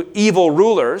to evil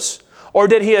rulers, or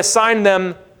did He assign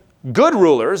them good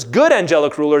rulers, good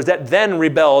angelic rulers that then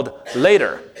rebelled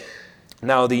later?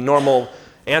 Now, the normal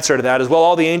answer to that is, well,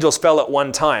 all the angels fell at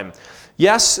one time.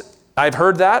 Yes, I've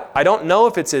heard that. I don't know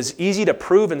if it's as easy to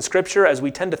prove in Scripture as we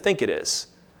tend to think it is.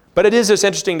 But it is just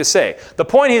interesting to say. The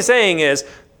point he's saying is,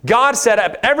 God set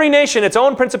up every nation its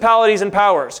own principalities and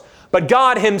powers, but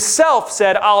God Himself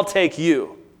said, I'll take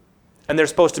you. And they're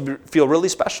supposed to feel really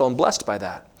special and blessed by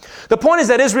that. The point is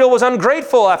that Israel was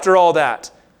ungrateful after all that.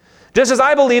 Just as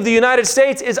I believe the United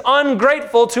States is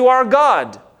ungrateful to our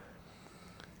God.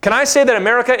 Can I say that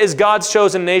America is God's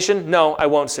chosen nation? No, I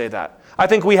won't say that. I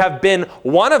think we have been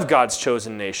one of God's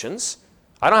chosen nations.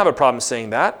 I don't have a problem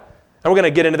saying that. And we're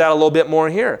going to get into that a little bit more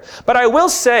here. But I will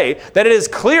say that it is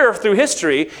clear through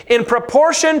history, in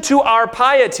proportion to our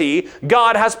piety,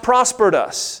 God has prospered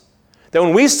us. That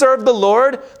when we served the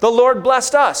Lord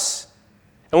blessed us.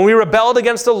 And when we rebelled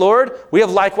against the Lord, we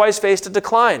have likewise faced a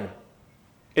decline.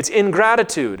 It's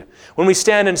ingratitude. When we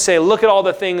stand and say, look at all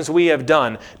the things we have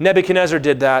done. Nebuchadnezzar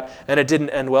did that, and it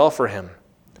didn't end well for him.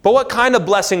 But what kind of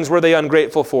blessings were they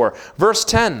ungrateful for? Verse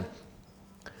 10.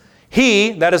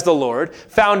 He, that is the Lord,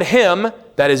 found him,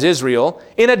 that is Israel,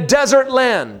 in a desert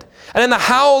land, and in the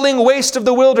howling waste of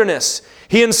the wilderness.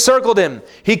 He encircled him.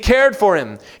 He cared for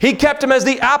him. He kept him as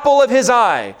the apple of His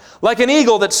eye, like an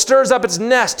eagle that stirs up its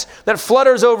nest, that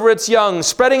flutters over its young,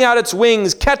 spreading out its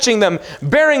wings, catching them,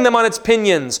 bearing them on its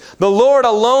pinions. The Lord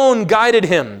alone guided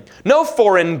him. No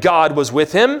foreign god was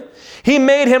with him. He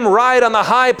made him ride on the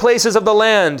high places of the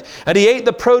land, and he ate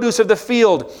the produce of the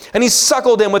field, and he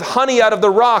suckled him with honey out of the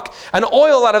rock, and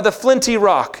oil out of the flinty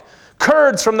rock,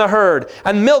 curds from the herd,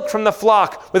 and milk from the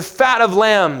flock, with fat of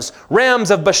lambs, rams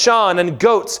of Bashan, and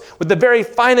goats, with the very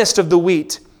finest of the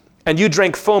wheat. And you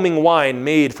drank foaming wine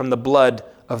made from the blood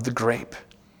of the grape.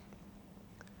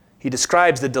 He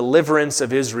describes the deliverance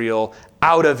of Israel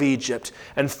out of Egypt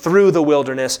and through the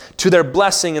wilderness to their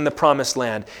blessing in the promised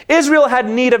land. Israel had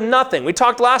need of nothing. We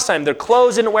talked last time. Their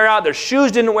clothes didn't wear out. Their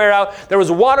shoes didn't wear out. There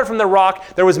was water from the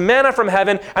rock. There was manna from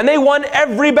heaven. And they won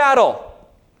every battle.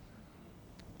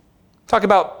 Talk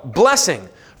about blessing.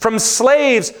 From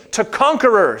slaves to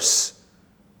conquerors.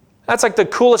 That's like the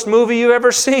coolest movie you've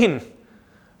ever seen.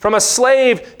 From a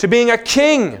slave to being a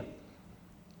king.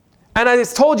 And I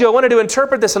told you I wanted to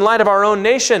interpret this in light of our own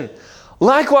nation.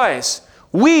 Likewise,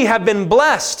 we have been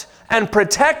blessed and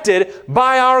protected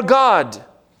by our God.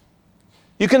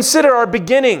 You consider our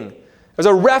beginning as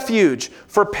a refuge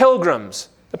for pilgrims,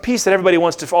 a piece that everybody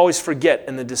wants to always forget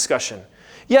in the discussion.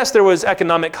 Yes, there was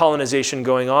economic colonization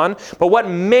going on, but what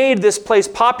made this place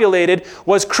populated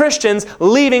was Christians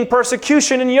leaving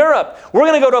persecution in Europe. We're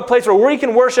going to go to a place where we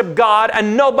can worship God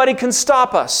and nobody can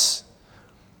stop us.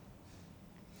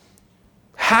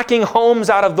 Hacking homes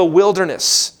out of the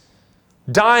wilderness,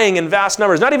 dying in vast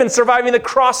numbers, not even surviving the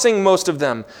crossing, most of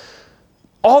them.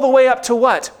 All the way up to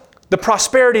what? The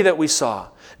prosperity that we saw.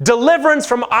 Deliverance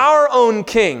from our own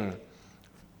king.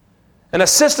 And a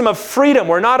system of freedom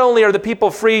where not only are the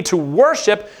people free to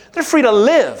worship, they're free to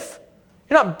live.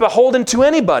 You're not beholden to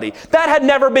anybody. That had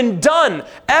never been done,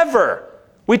 ever.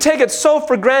 We take it so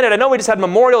for granted. I know we just had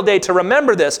Memorial Day to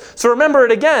remember this, so remember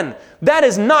it again. That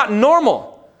is not normal.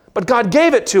 But God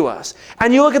gave it to us.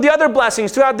 And you look at the other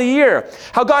blessings throughout the year.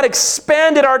 How God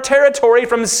expanded our territory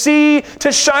from sea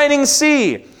to shining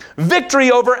sea. Victory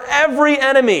over every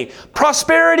enemy.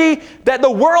 Prosperity that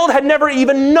the world had never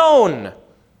even known.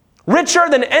 Richer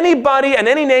than anybody and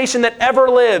any nation that ever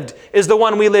lived is the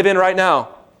one we live in right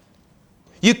now.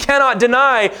 You cannot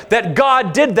deny that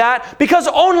God did that because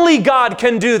only God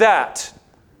can do that.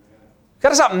 You've got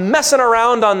to stop messing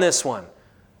around on this one.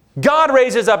 God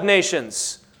raises up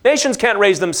nations. Nations can't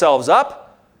raise themselves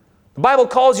up. The Bible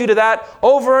calls you to that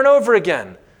over and over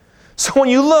again. So when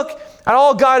you look at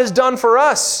all God has done for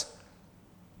us,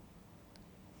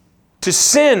 to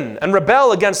sin and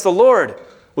rebel against the Lord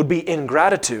would be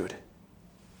ingratitude,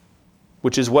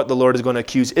 which is what the Lord is going to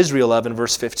accuse Israel of in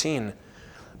verse 15.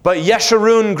 But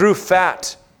Yeshurun grew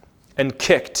fat and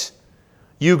kicked.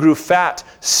 You grew fat,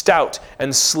 stout,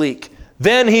 and sleek.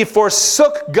 Then he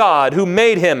forsook God who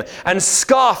made him and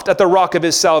scoffed at the rock of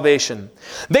his salvation.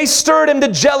 They stirred him to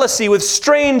jealousy with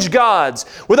strange gods.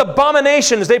 With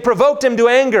abominations they provoked him to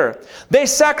anger. They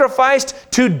sacrificed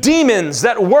to demons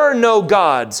that were no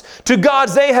gods, to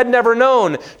gods they had never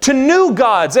known, to new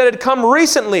gods that had come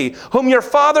recently, whom your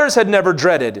fathers had never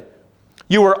dreaded.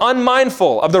 You were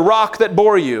unmindful of the rock that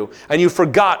bore you, and you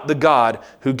forgot the God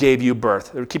who gave you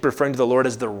birth. They keep referring to the Lord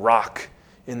as the rock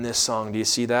in this song. Do you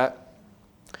see that?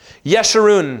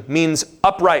 Yeshurun means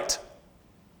upright.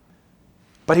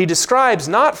 But he describes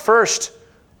not first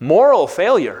moral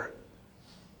failure,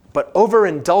 but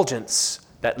overindulgence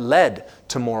that led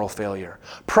to moral failure.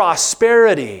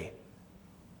 Prosperity.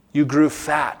 You grew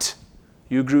fat.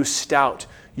 You grew stout.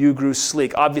 You grew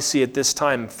sleek. Obviously at this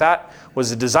time, fat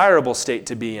was a desirable state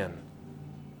to be in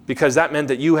because that meant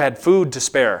that you had food to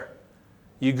spare.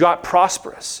 You got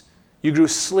prosperous. You grew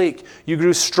sleek. You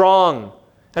grew strong.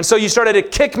 And so you started to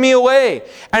kick me away.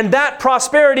 And that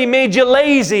prosperity made you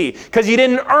lazy because you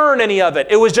didn't earn any of it.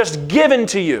 It was just given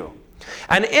to you.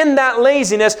 And in that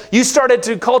laziness, you started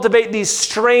to cultivate these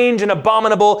strange and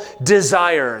abominable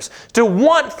desires. To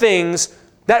want things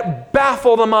that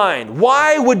baffle the mind.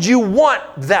 Why would you want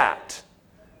that?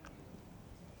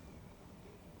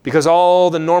 Because all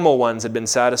the normal ones had been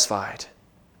satisfied.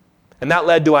 And that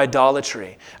led to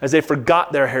idolatry, as they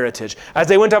forgot their heritage, as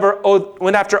they went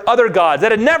after other gods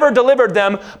that had never delivered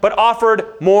them, but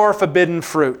offered more forbidden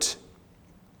fruit.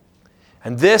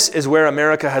 And this is where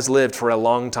America has lived for a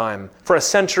long time, for a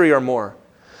century or more.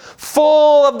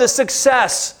 Full of the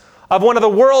success of one of the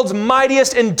world's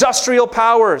mightiest industrial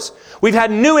powers. We've had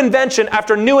new invention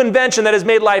after new invention that has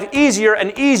made life easier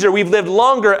and easier. We've lived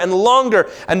longer and longer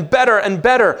and better.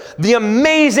 The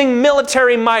amazing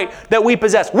military might that we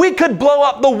possess. We could blow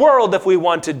up the world if we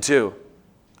wanted to.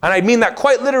 And I mean that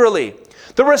quite literally.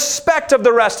 The respect of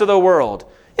the rest of the world.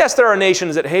 Yes, there are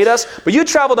nations that hate us, but you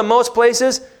travel to most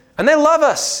places and they love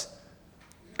us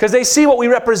because they see what we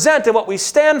represent and what we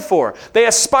stand for. They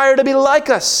aspire to be like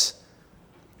us.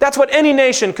 That's what any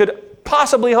nation could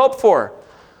possibly hope for.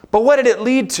 But what did it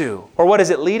lead to? Or what is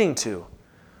it leading to?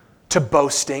 To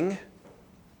boasting.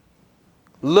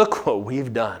 Look what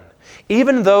we've done.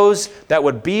 Even those that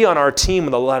would be on our team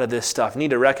with a lot of this stuff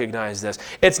need to recognize this.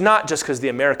 It's not just because the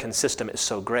American system is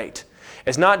so great.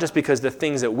 It's not just because the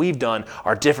things that we've done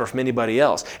are different from anybody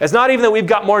else. It's not even that we've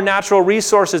got more natural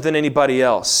resources than anybody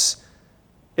else.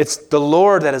 It's the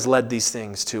Lord that has led these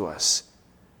things to us.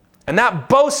 And that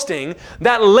boasting,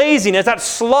 that laziness, that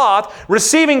sloth,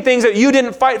 receiving things that you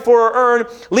didn't fight for or earn,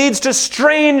 leads to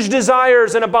strange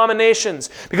desires and abominations.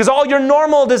 Because all your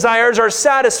normal desires are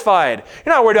satisfied.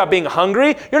 You're not worried about being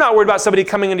hungry. You're not worried about somebody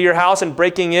coming into your house and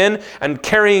breaking in and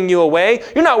carrying you away.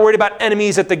 You're not worried about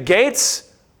enemies at the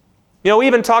gates. You know, we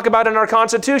even talk about in our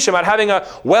Constitution about having a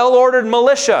well-ordered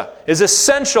militia is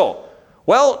essential.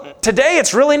 Well, today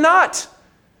it's really not.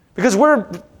 Because we're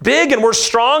big and we're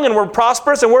strong and we're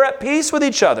prosperous and we're at peace with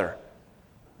each other.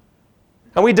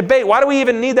 And we debate, why do we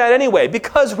even need that anyway?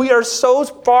 Because we are so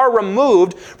far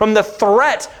removed from the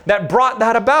threat that brought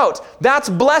that about. That's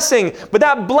blessing. But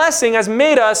that blessing has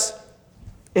made us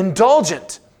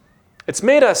indulgent. It's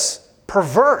made us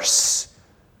perverse.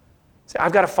 See,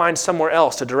 I've got to find somewhere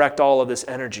else to direct all of this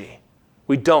energy.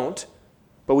 We don't.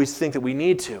 But we think that we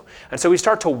need to. And so we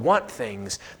start to want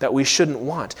things that we shouldn't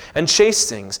want and chase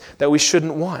things that we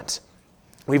shouldn't want.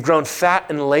 We've grown fat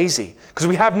and lazy because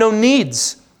we have no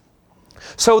needs.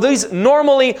 So these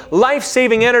normally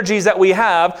life-saving energies that we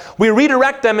have, we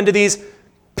redirect them into these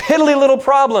piddly little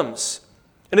problems,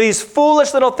 into these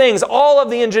foolish little things. All of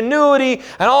the ingenuity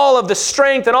and all of the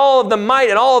strength and all of the might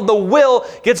and all of the will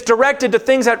gets directed to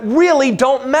things that really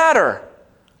don't matter.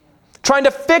 Trying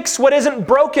to fix what isn't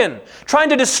broken. Trying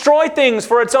to destroy things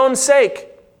for its own sake.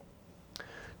 Do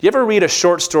you ever read a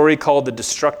short story called The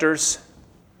Destructors?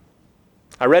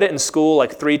 I read it in school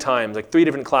like 3 times, like 3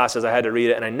 different classes I had to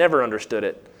read it, and I never understood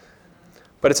it.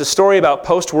 But it's a story about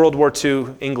post-World War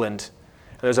II England.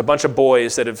 And there's a bunch of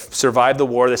boys that have survived the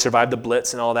war, they survived the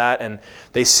Blitz and all that, and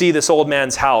they see this old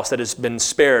man's house that has been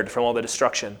spared from all the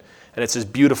destruction. And it's this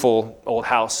beautiful old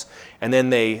house. And then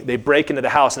they break into the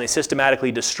house and they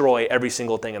systematically destroy every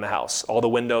single thing in the house. All the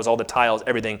windows, all the tiles,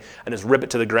 everything, and just rip it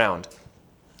to the ground.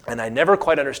 And I never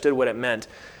quite understood what it meant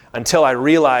until I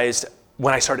realized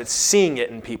when I started seeing it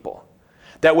in people.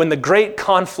 That when the great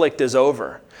conflict is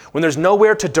over, when there's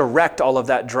nowhere to direct all of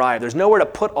that drive, there's nowhere to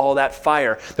put all that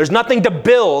fire, there's nothing to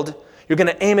build, you're going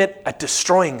to aim it at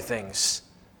destroying things.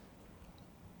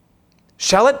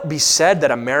 Shall it be said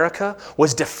that America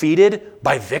was defeated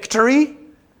by victory?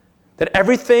 That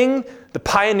everything the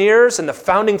pioneers and the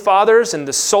founding fathers and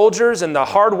the soldiers and the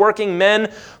hardworking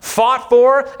men fought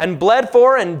for and bled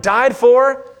for and died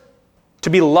for to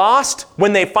be lost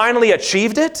when they finally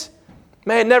achieved it?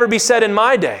 May it never be said in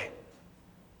my day.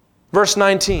 Verse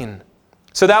 19.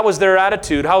 So that was their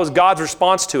attitude. How was God's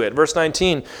response to it? Verse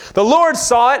 19. The Lord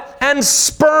saw it and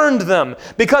spurned them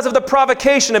because of the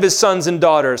provocation of his sons and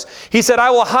daughters. He said, I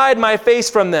will hide my face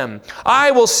from them.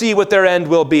 I will see what their end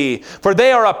will be. For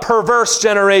they are a perverse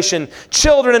generation,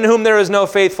 children in whom there is no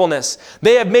faithfulness.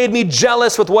 They have made me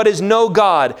jealous with what is no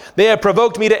God. They have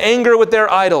provoked me to anger with their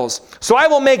idols. So I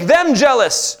will make them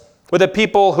jealous with a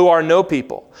people who are no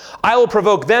people. I will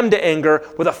provoke them to anger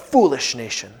with a foolish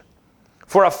nation.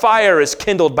 For a fire is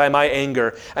kindled by my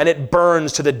anger, and it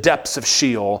burns to the depths of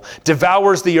Sheol,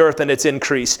 devours the earth and its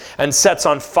increase, and sets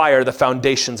on fire the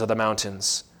foundations of the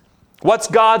mountains. What's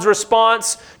God's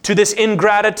response to this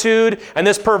ingratitude and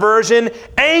this perversion?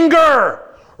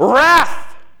 Anger,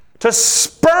 wrath, to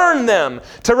spurn them,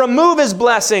 to remove his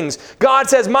blessings. God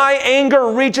says, my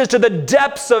anger reaches to the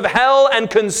depths of hell and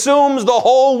consumes the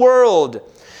whole world.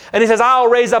 And he says, I'll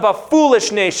raise up a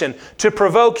foolish nation to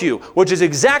provoke you, which is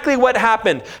exactly what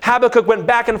happened. Habakkuk went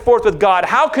back and forth with God.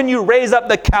 How can you raise up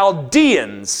the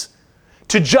Chaldeans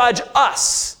to judge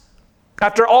us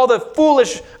after all the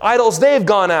foolish idols they've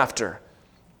gone after?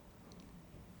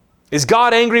 Is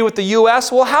God angry with the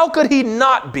U.S.? Well, how could he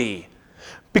not be?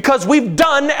 Because we've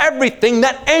done everything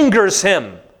that angers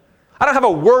him. I don't have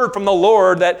a word from the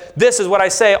Lord that this is what I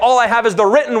say. All I have is the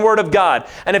written word of God.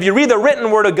 And if you read the written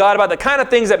word of God about the kind of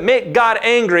things that make God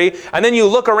angry, and then you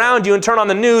look around you and turn on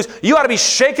the news, you ought to be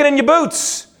shaking in your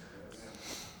boots.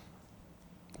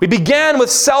 We began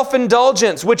with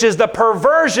self-indulgence, which is the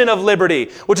perversion of liberty,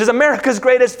 which is America's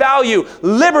greatest value,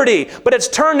 liberty. But it's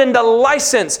turned into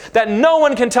license that no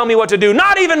one can tell me what to do,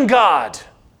 not even God.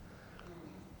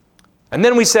 And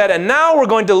then we said, and now we're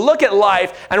going to look at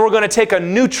life and we're going to take a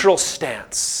neutral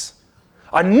stance.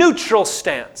 A neutral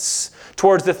stance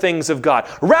towards the things of God,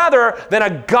 rather than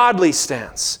a godly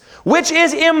stance, which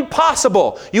is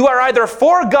impossible. You are either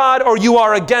for God or you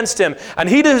are against him. And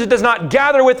he who does not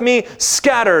gather with me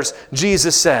scatters,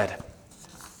 Jesus said.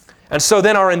 And so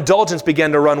then our indulgence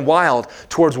began to run wild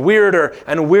towards weirder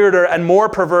and more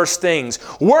perverse things,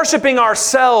 worshiping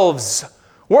ourselves,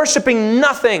 worshiping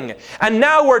nothing. And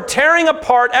now we're tearing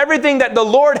apart everything that the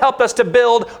Lord helped us to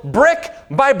build brick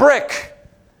by brick.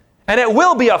 And it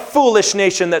will be a foolish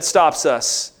nation that stops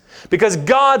us, because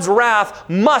God's wrath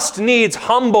must needs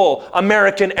humble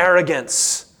American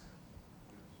arrogance.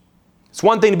 It's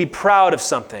one thing to be proud of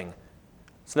something.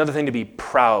 It's another thing to be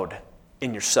proud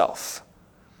in yourself.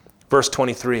 Verse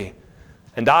 23,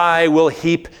 and I will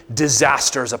heap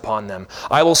disasters upon them.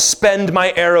 I will spend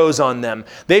my arrows on them.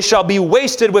 They shall be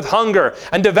wasted with hunger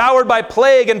and devoured by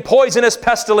plague and poisonous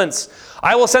pestilence.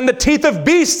 I will send the teeth of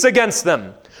beasts against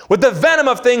them, with the venom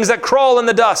of things that crawl in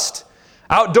the dust.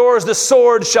 Outdoors the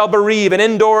sword shall bereave, and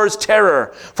indoors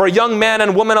terror, for young man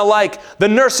and woman alike, the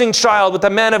nursing child with the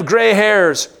man of gray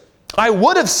hairs. I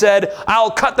would have said,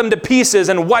 I'll cut them to pieces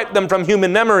and wipe them from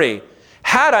human memory,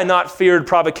 had I not feared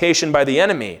provocation by the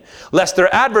enemy, lest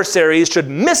their adversaries should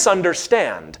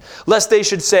misunderstand, lest they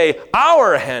should say,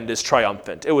 our hand is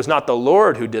triumphant. It was not the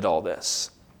Lord who did all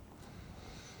this.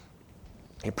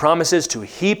 He promises to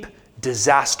heap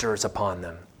disasters upon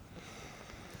them.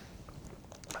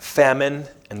 Famine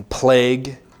and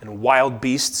plague and wild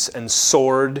beasts and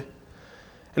sword.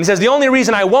 And he says, the only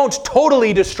reason I won't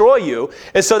totally destroy you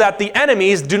is so that the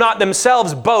enemies do not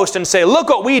themselves boast and say, look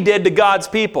what we did to God's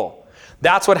people.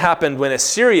 That's what happened when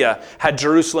Assyria had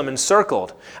Jerusalem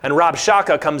encircled. And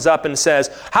Rabshakeh comes up and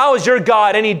says, how is your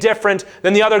God any different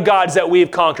than the other gods that we've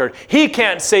conquered? He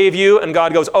can't save you. And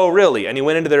God goes, oh, really? And he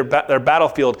went into their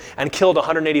battlefield and killed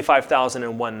 185,000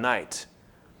 in one night.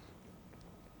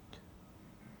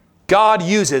 God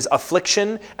uses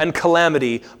affliction and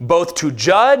calamity both to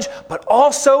judge, but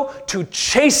also to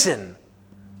chasten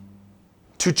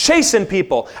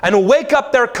people and wake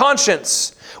up their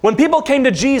conscience. When people came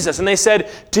to Jesus and they said,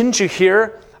 didn't you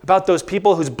hear about those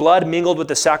people whose blood mingled with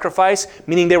the sacrifice,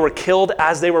 meaning they were killed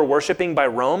as they were worshiping by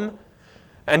Rome?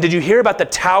 And did you hear about the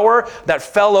tower that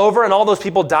fell over and all those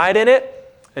people died in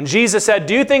it? And Jesus said,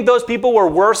 do you think those people were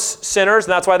worse sinners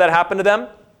and that's why that happened to them?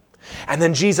 And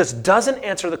then Jesus doesn't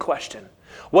answer the question.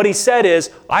 What he said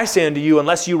is, I say unto you,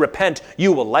 unless you repent,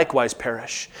 you will likewise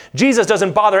perish. Jesus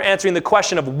doesn't bother answering the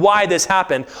question of why this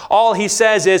happened. All he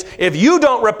says is, if you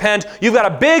don't repent, you've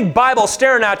got a big Bible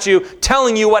staring at you,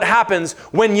 telling you what happens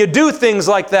when you do things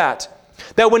like that.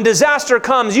 That when disaster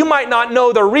comes, you might not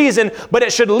know the reason, but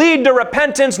it should lead to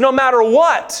repentance no matter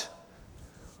what.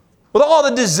 With all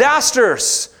the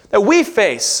disasters that we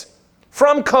face,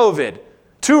 from COVID,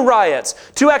 to riots,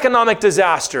 to economic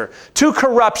disaster, to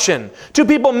corruption, to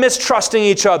people mistrusting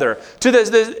each other, to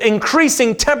the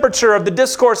increasing temperature of the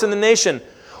discourse in the nation,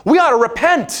 we ought to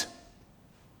repent.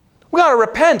 We ought to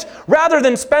repent rather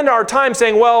than spend our time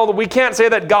saying, well, we can't say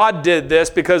that God did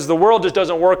this because the world just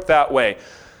doesn't work that way.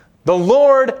 The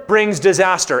Lord brings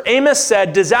disaster. Amos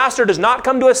said, disaster does not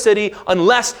come to a city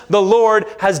unless the Lord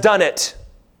has done it.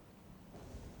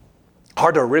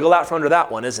 Hard to wriggle out from under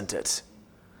that one, isn't it?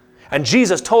 And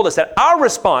Jesus told us that our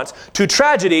response to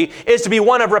tragedy is to be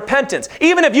one of repentance.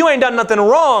 Even if you ain't done nothing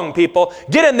wrong, people,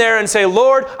 get in there and say,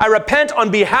 Lord, I repent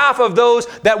on behalf of those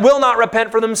that will not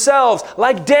repent for themselves,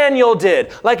 like Daniel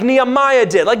did, like Nehemiah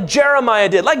did, like Jeremiah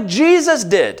did, like Jesus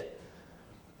did.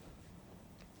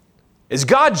 Is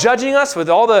God judging us with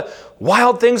all the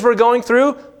wild things we're going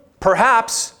through?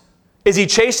 Perhaps. Is he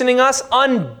chastening us?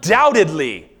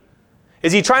 Undoubtedly.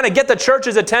 Is he trying to get the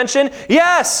church's attention?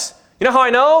 Yes. You know how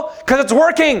I know? Because it's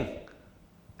working.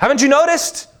 Haven't you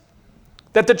noticed?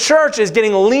 That the church is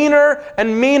getting leaner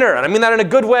and meaner. And I mean that in a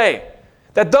good way.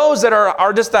 That those that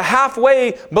are just the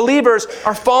halfway believers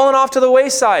are falling off to the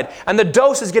wayside. And the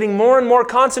dose is getting more and more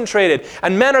concentrated.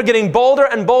 And men are getting bolder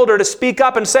and bolder to speak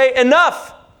up and say,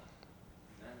 enough.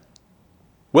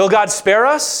 Will God spare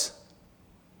us?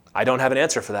 I don't have an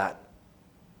answer for that.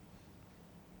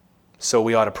 So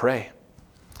we ought to pray.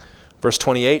 Verse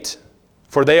 28.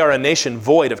 For they are a nation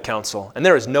void of counsel, and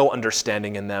there is no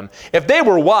understanding in them. If they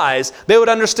were wise, they would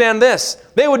understand this.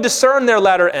 They would discern their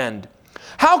latter end.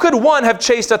 How could one have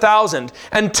chased 1,000,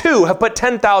 and two have put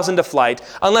 10,000 to flight,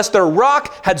 unless their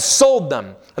rock had sold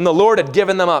them, and the Lord had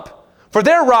given them up? For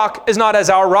their rock is not as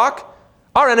our rock.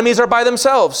 Our enemies are by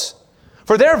themselves.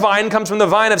 For their vine comes from the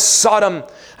vine of Sodom,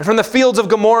 and from the fields of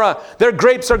Gomorrah. Their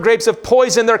grapes are grapes of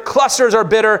poison, their clusters are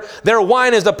bitter. Their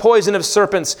wine is the poison of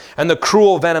serpents, and the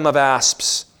cruel venom of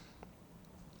asps.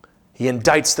 He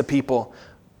indicts the people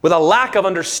with a lack of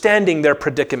understanding their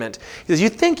predicament. He says, you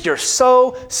think you're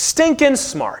so stinking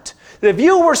smart. That if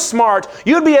you were smart,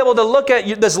 you'd be able to look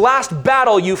at this last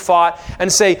battle you fought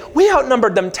and say, we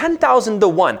outnumbered them 10,000 to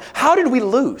 1. How did we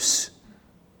lose?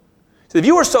 So if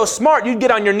you were so smart, you'd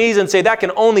get on your knees and say, that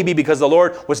can only be because the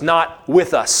Lord was not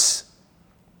with us.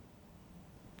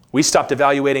 We stopped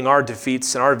evaluating our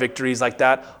defeats and our victories like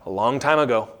that a long time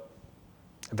ago.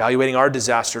 Evaluating our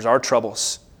disasters, our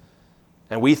troubles.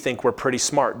 And we think we're pretty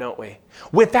smart, don't we?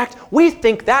 In fact, we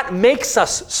think that makes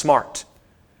us smart.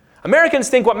 Americans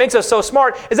think what makes us so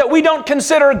smart is that we don't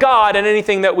consider God in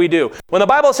anything that we do. When the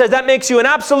Bible says that makes you an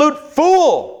absolute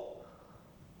fool.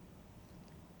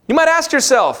 You might ask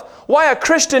yourself, why a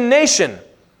Christian nation?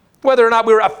 Whether or not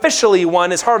we were officially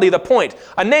one is hardly the point.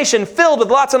 A nation filled with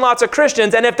lots and lots of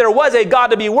Christians, and if there was a God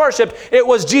to be worshipped, it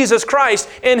was Jesus Christ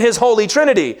in His Holy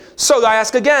Trinity. So I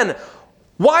ask again,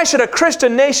 why should a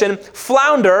Christian nation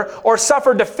flounder or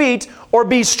suffer defeat or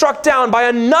be struck down by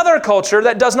another culture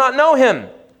that does not know Him?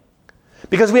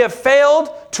 Because we have failed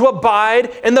to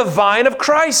abide in the vine of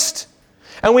Christ.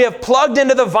 And we have plugged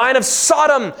into the vine of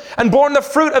Sodom and borne the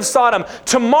fruit of Sodom.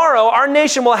 Tomorrow, our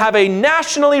nation will have a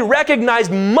nationally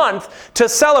recognized month to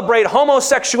celebrate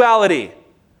homosexuality.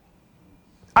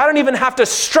 I don't even have to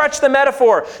stretch the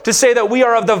metaphor to say that we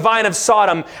are of the vine of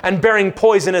Sodom and bearing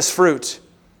poisonous fruit.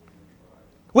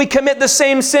 We commit the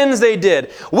same sins they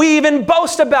did. We even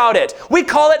boast about it. We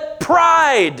call it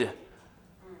pride.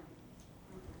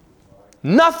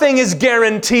 Nothing is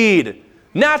guaranteed.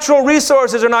 Natural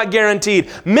resources are not guaranteed.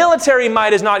 Military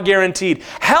might is not guaranteed.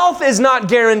 Health is not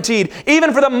guaranteed,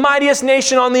 even for the mightiest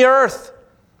nation on the earth.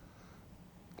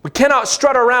 We cannot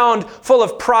strut around full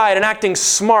of pride and acting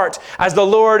smart as the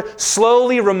Lord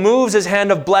slowly removes His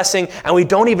hand of blessing and we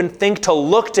don't even think to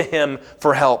look to Him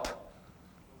for help.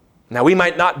 Now, we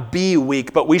might not be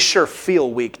weak, but we sure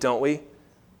feel weak, don't we?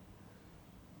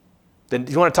 Then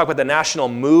you want to talk about the national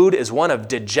mood is one of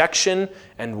dejection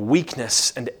and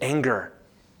weakness and anger.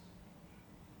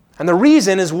 And the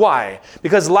reason is why?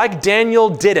 Because like Daniel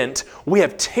didn't, we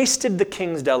have tasted the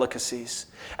king's delicacies.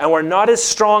 And we're not as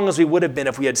strong as we would have been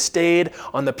if we had stayed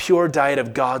on the pure diet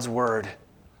of God's word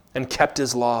and kept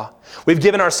His law. We've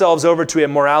given ourselves over to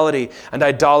immorality and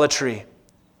idolatry.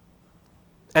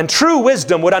 And true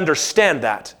wisdom would understand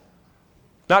that.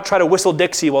 Not try to whistle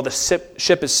Dixie while the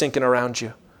ship is sinking around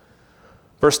you.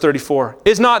 Verse 34,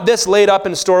 is not this laid up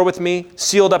in store with me,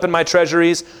 sealed up in my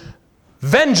treasuries?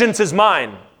 Vengeance is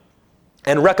mine,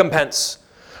 and recompense.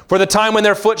 For the time when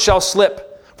their foot shall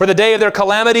slip, for the day of their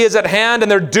calamity is at hand,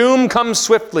 and their doom comes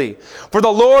swiftly. For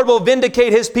the Lord will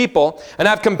vindicate His people, and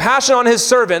have compassion on His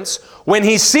servants, when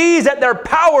He sees that their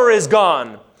power is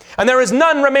gone, and there is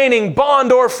none remaining,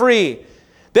 bond or free.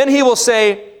 Then He will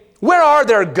say, where are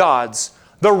their gods?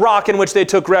 The rock in which they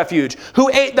took refuge,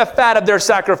 who ate the fat of their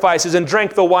sacrifices and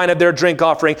drank the wine of their drink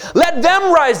offering. Let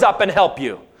them rise up and help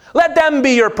you. Let them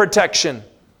be your protection.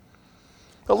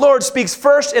 The Lord speaks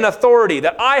first in authority,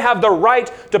 that I have the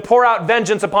right to pour out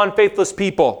vengeance upon faithless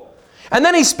people. And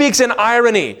then He speaks in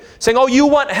irony, saying, oh, you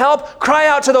want help? Cry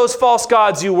out to those false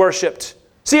gods you worshipped.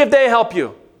 See if they help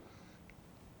you.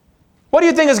 What do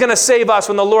you think is going to save us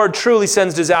when the Lord truly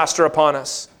sends disaster upon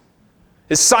us?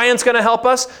 Is science going to help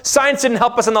us? Science didn't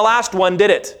help us in the last one, did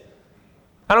it?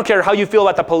 I don't care how you feel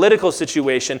about the political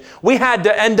situation. We had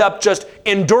to end up just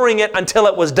enduring it until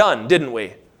it was done, didn't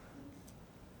we?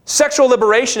 Sexual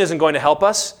liberation isn't going to help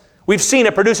us. We've seen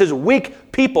it produces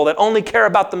weak people that only care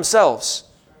about themselves.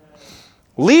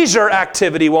 Leisure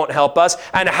activity won't help us.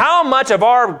 And how much of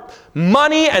our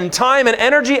money and time and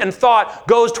energy and thought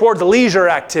goes towards leisure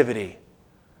activity?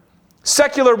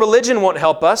 Secular religion won't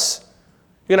help us.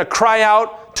 You're going to cry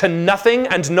out to nothing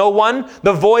and no one,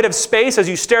 the void of space as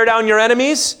you stare down your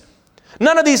enemies?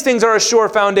 None of these things are a sure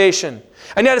foundation.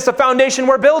 And yet it's the foundation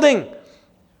we're building.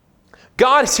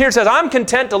 God here says, I'm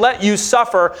content to let you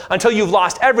suffer until you've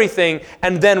lost everything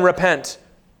and then repent.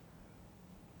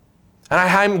 And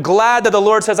I'm glad that the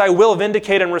Lord says, I will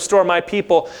vindicate and restore my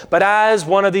people. But as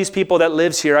one of these people that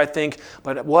lives here, I think,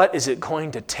 but what is it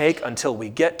going to take until we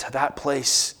get to that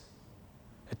place?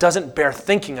 It doesn't bear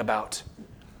thinking about.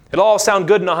 It'll all sound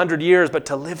good in 100 years, but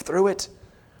to live through it,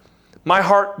 my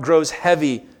heart grows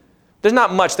heavy. There's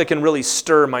not much that can really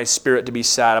stir my spirit to be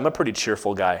sad. I'm a pretty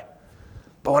cheerful guy.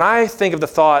 But when I think of the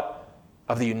thought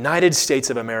of the United States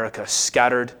of America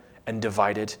scattered and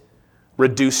divided,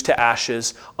 reduced to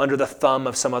ashes under the thumb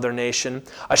of some other nation,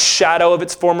 a shadow of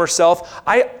its former self,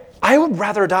 I would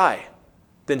rather die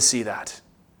than see that.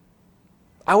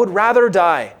 I would rather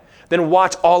die than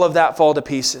watch all of that fall to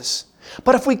pieces.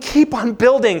 But if we keep on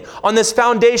building on this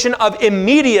foundation of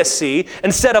immediacy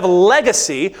instead of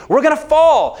legacy, we're going to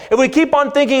fall. If we keep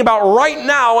on thinking about right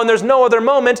now and there's no other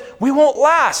moment, we won't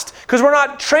last because we're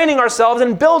not training ourselves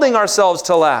and building ourselves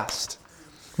to last.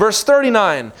 Verse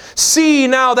 39, see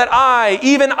now that I,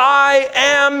 even I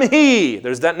am He.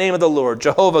 There's that name of the Lord,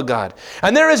 Jehovah God.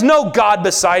 And there is no God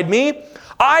beside me.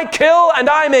 I kill and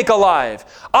I make alive.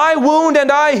 I wound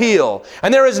and I heal.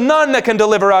 And there is none that can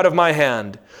deliver out of my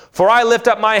hand. For I lift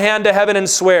up my hand to heaven and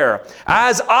swear,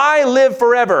 as I live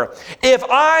forever, if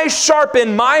I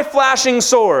sharpen my flashing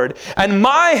sword and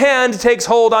my hand takes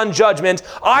hold on judgment,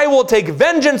 I will take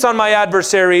vengeance on my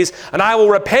adversaries and I will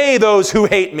repay those who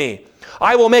hate me.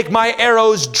 I will make my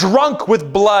arrows drunk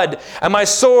with blood, and my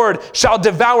sword shall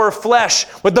devour flesh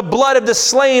with the blood of the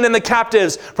slain and the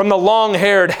captives from the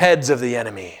long-haired heads of the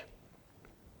enemy.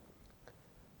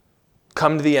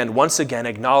 Come to the end, once again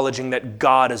acknowledging that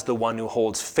God is the one who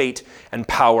holds fate and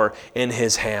power in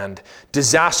His hand.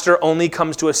 Disaster only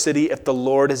comes to a city if the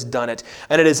Lord has done it.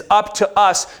 And it is up to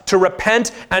us to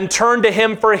repent and turn to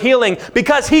Him for healing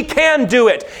because He can do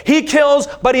it. He kills,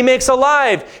 but He makes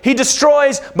alive. He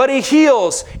destroys, but He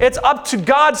heals. It's up to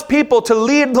God's people to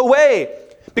lead the way.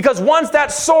 Because once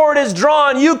that sword is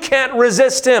drawn, you can't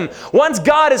resist Him. Once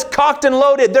God is cocked and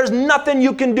loaded, there's nothing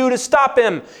you can do to stop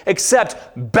Him except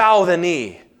bow the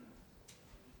knee.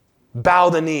 Bow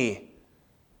the knee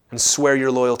and swear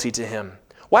your loyalty to Him.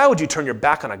 Why would you turn your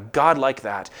back on a God like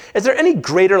that? Is there any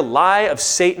greater lie of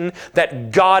Satan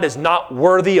that God is not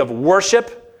worthy of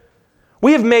worship?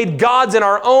 We have made gods in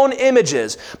our own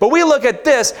images, but we look at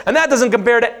this and that doesn't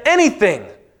compare to anything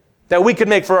that we could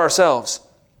make for ourselves.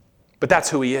 But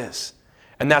that's who He is,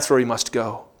 and that's where we must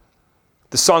go.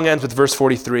 The song ends with verse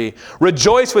 43.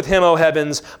 Rejoice with Him, O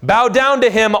heavens, bow down to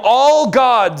Him, all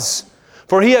gods,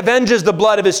 for He avenges the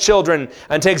blood of His children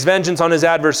and takes vengeance on His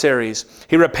adversaries.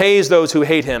 He repays those who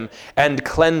hate Him and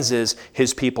cleanses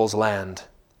His people's land.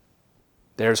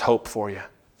 There's hope for you.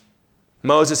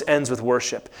 Moses ends with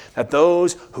worship, that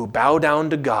those who bow down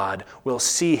to God will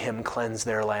see Him cleanse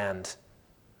their land.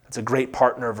 That's a great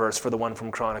partner verse for the one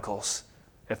from Chronicles.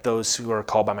 If those who are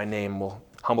called by my name will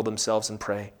humble themselves and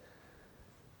pray.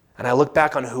 And I look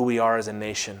back on who we are as a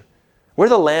nation. We're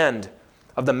the land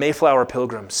of the Mayflower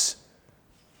Pilgrims.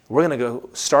 We're going to go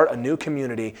start a new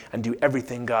community and do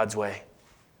everything God's way.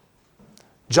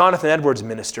 Jonathan Edwards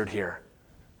ministered here,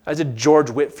 as did George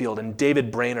Whitefield and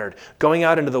David Brainerd, going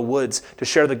out into the woods to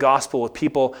share the gospel with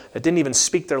people that didn't even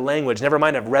speak their language, never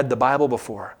mind have read the Bible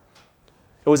before.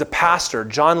 It was a pastor,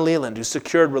 John Leland, who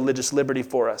secured religious liberty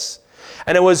for us.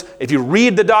 And it was, if you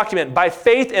read the document, by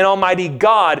faith in Almighty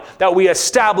God that we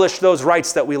established those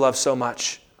rights that we love so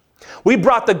much. We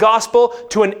brought the gospel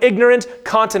to an ignorant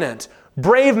continent.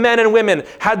 Brave men and women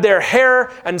had their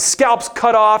hair and scalps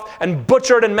cut off and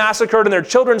butchered and massacred and their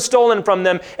children stolen from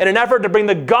them in an effort to bring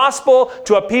the gospel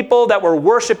to a people that were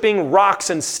worshiping rocks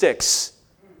and sticks.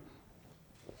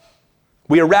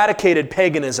 We eradicated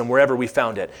paganism wherever we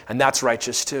found it, and that's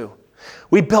righteous too.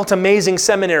 We built amazing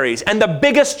seminaries and the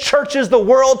biggest churches the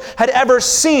world had ever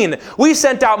seen. We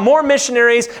sent out more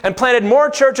missionaries and planted more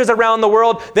churches around the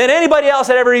world than anybody else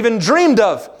had ever even dreamed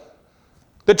of.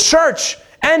 The church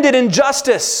ended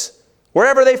injustice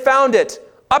wherever they found it,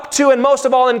 up to and most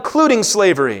of all including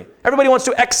slavery. Everybody wants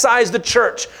to excise the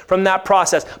church from that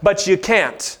process, but you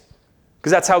can't.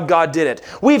 Because that's how God did it.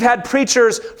 We've had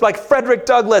preachers like Frederick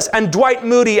Douglass and Dwight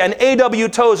Moody and A.W.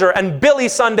 Tozer and Billy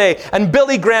Sunday and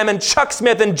Billy Graham and Chuck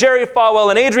Smith and Jerry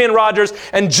Falwell and Adrian Rogers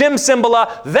and Jim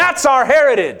Cymbala. That's our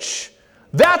heritage.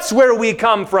 That's where we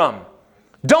come from.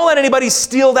 Don't let anybody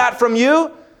steal that from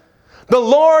you. The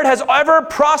Lord has ever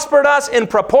prospered us in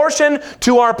proportion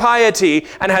to our piety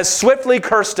and has swiftly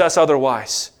cursed us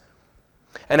otherwise.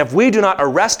 And if we do not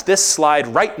arrest this slide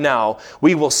right now,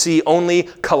 we will see only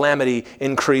calamity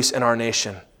increase in our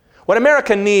nation. What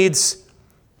America needs,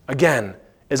 again,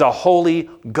 is a Holy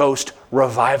Ghost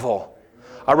revival.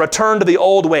 A return to the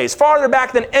old ways, farther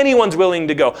back than anyone's willing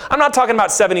to go. I'm not talking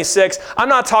about 76. I'm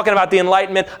not talking about the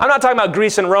Enlightenment. I'm not talking about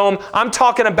Greece and Rome. I'm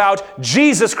talking about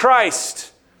Jesus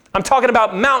Christ. I'm talking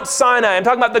about Mount Sinai. I'm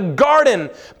talking about the garden,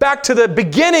 back to the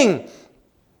beginning.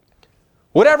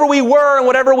 Whatever we were and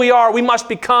whatever we are, we must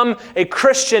become a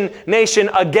Christian nation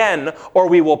again, or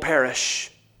we will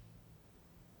perish.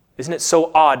 Isn't it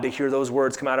so odd to hear those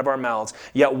words come out of our mouths?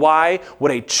 Yet why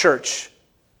would a church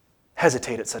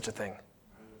hesitate at such a thing?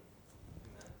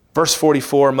 Verse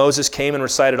 44, Moses came and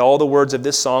recited all the words of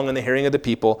this song in the hearing of the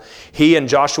people, he and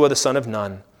Joshua the son of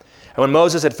Nun. And when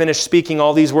Moses had finished speaking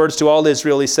all these words to all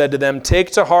Israel, he said to them,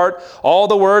 take to heart all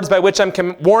the words by which I'm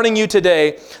warning you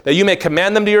today, that you may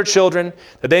command them to your children,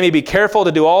 that they may be careful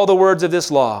to do all the words of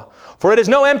this law. For it is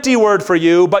no empty word for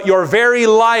you, but your very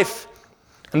life.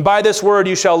 And by this word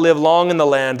you shall live long in the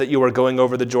land that you are going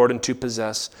over the Jordan to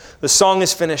possess. The song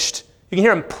is finished. You can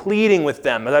hear him pleading with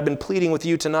them, as I've been pleading with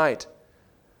you tonight.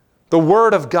 The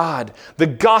word of God, the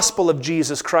gospel of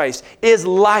Jesus Christ, is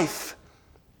life.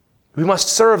 We must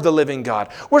serve the living God.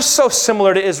 We're so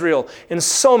similar to Israel in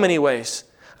so many ways.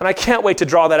 And I can't wait to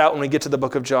draw that out when we get to the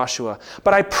book of Joshua.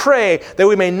 But I pray that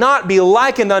we may not be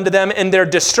likened unto them in their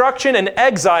destruction and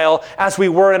exile as we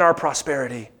were in our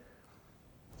prosperity.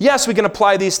 Yes, we can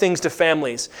apply these things to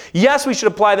families. Yes, we should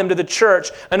apply them to the church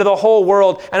and to the whole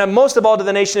world, and most of all to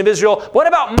the nation of Israel. What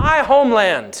about my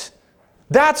homeland?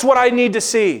 That's what I need to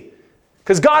see.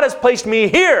 Because God has placed me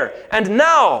here and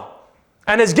now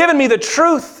and has given me the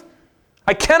truth.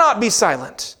 I cannot be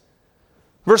silent.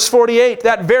 Verse 48,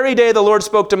 that very day the Lord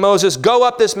spoke to Moses, go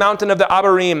up this mountain of the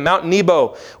Abarim, Mount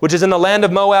Nebo, which is in the land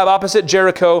of Moab opposite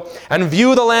Jericho, and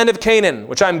view the land of Canaan,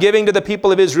 which I am giving to the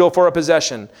people of Israel for a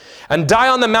possession. And die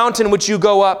on the mountain which you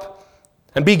go up,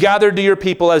 and be gathered to your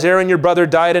people, as Aaron your brother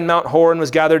died in Mount Hor and was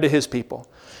gathered to his people.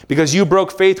 Because you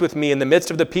broke faith with me in the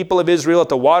midst of the people of Israel at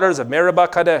the waters of Meribah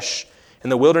Kadesh, in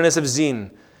the wilderness of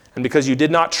Zin. And because you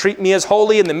did not treat me as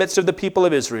holy in the midst of the people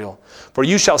of Israel. For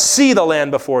you shall see the land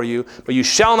before you, but you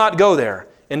shall not go there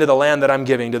into the land that I'm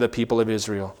giving to the people of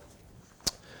Israel.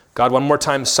 God one more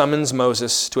time summons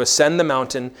Moses to ascend the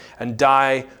mountain and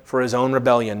die for his own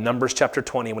rebellion. Numbers chapter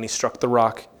 20, when he struck the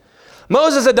rock.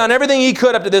 Moses had done everything he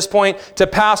could up to this point to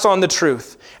pass on the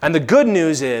truth. And the good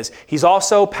news is he's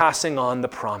also passing on the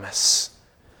promise.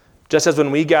 Just as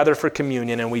when we gather for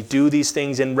communion and we do these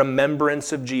things in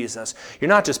remembrance of Jesus, you're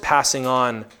not just passing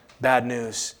on bad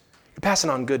news. You're passing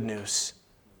on good news.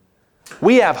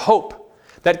 We have hope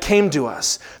that came to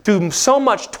us through so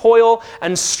much toil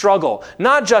and struggle,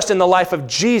 not just in the life of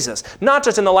Jesus, not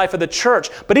just in the life of the church,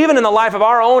 but even in the life of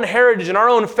our own heritage and our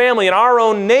own family and our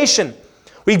own nation.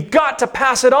 We've got to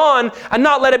pass it on and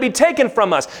not let it be taken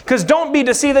from us. Because don't be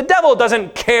deceived, the devil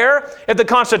doesn't care if the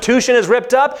Constitution is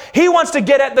ripped up. He wants to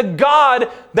get at the God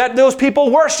that those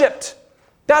people worshipped.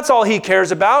 That's all he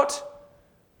cares about.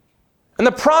 And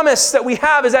the promise that we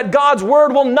have is that God's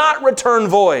word will not return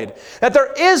void. That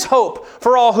there is hope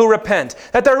for all who repent.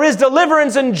 That there is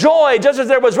deliverance and joy just as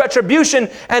there was retribution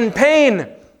and pain.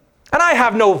 And I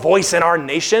have no voice in our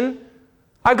nation.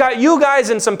 I've got you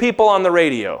guys and some people on the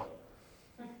radio.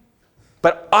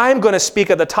 But I'm going to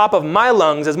speak at the top of my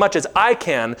lungs as much as I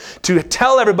can to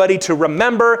tell everybody to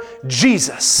remember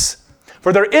Jesus.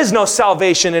 For there is no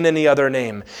salvation in any other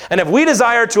name. And if we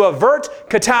desire to avert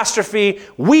catastrophe,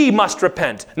 we must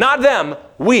repent. Not them,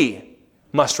 we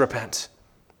must repent.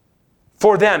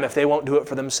 For them, if they won't do it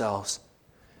for themselves.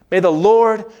 May the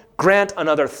Lord grant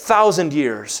another 1,000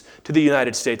 years to the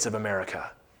United States of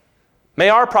America. May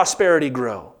our prosperity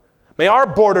grow. May our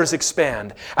borders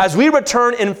expand as we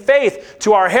return in faith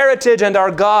to our heritage and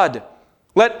our God.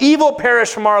 Let evil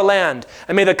perish from our land,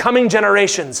 and may the coming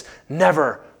generations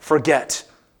never forget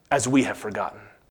as we have forgotten.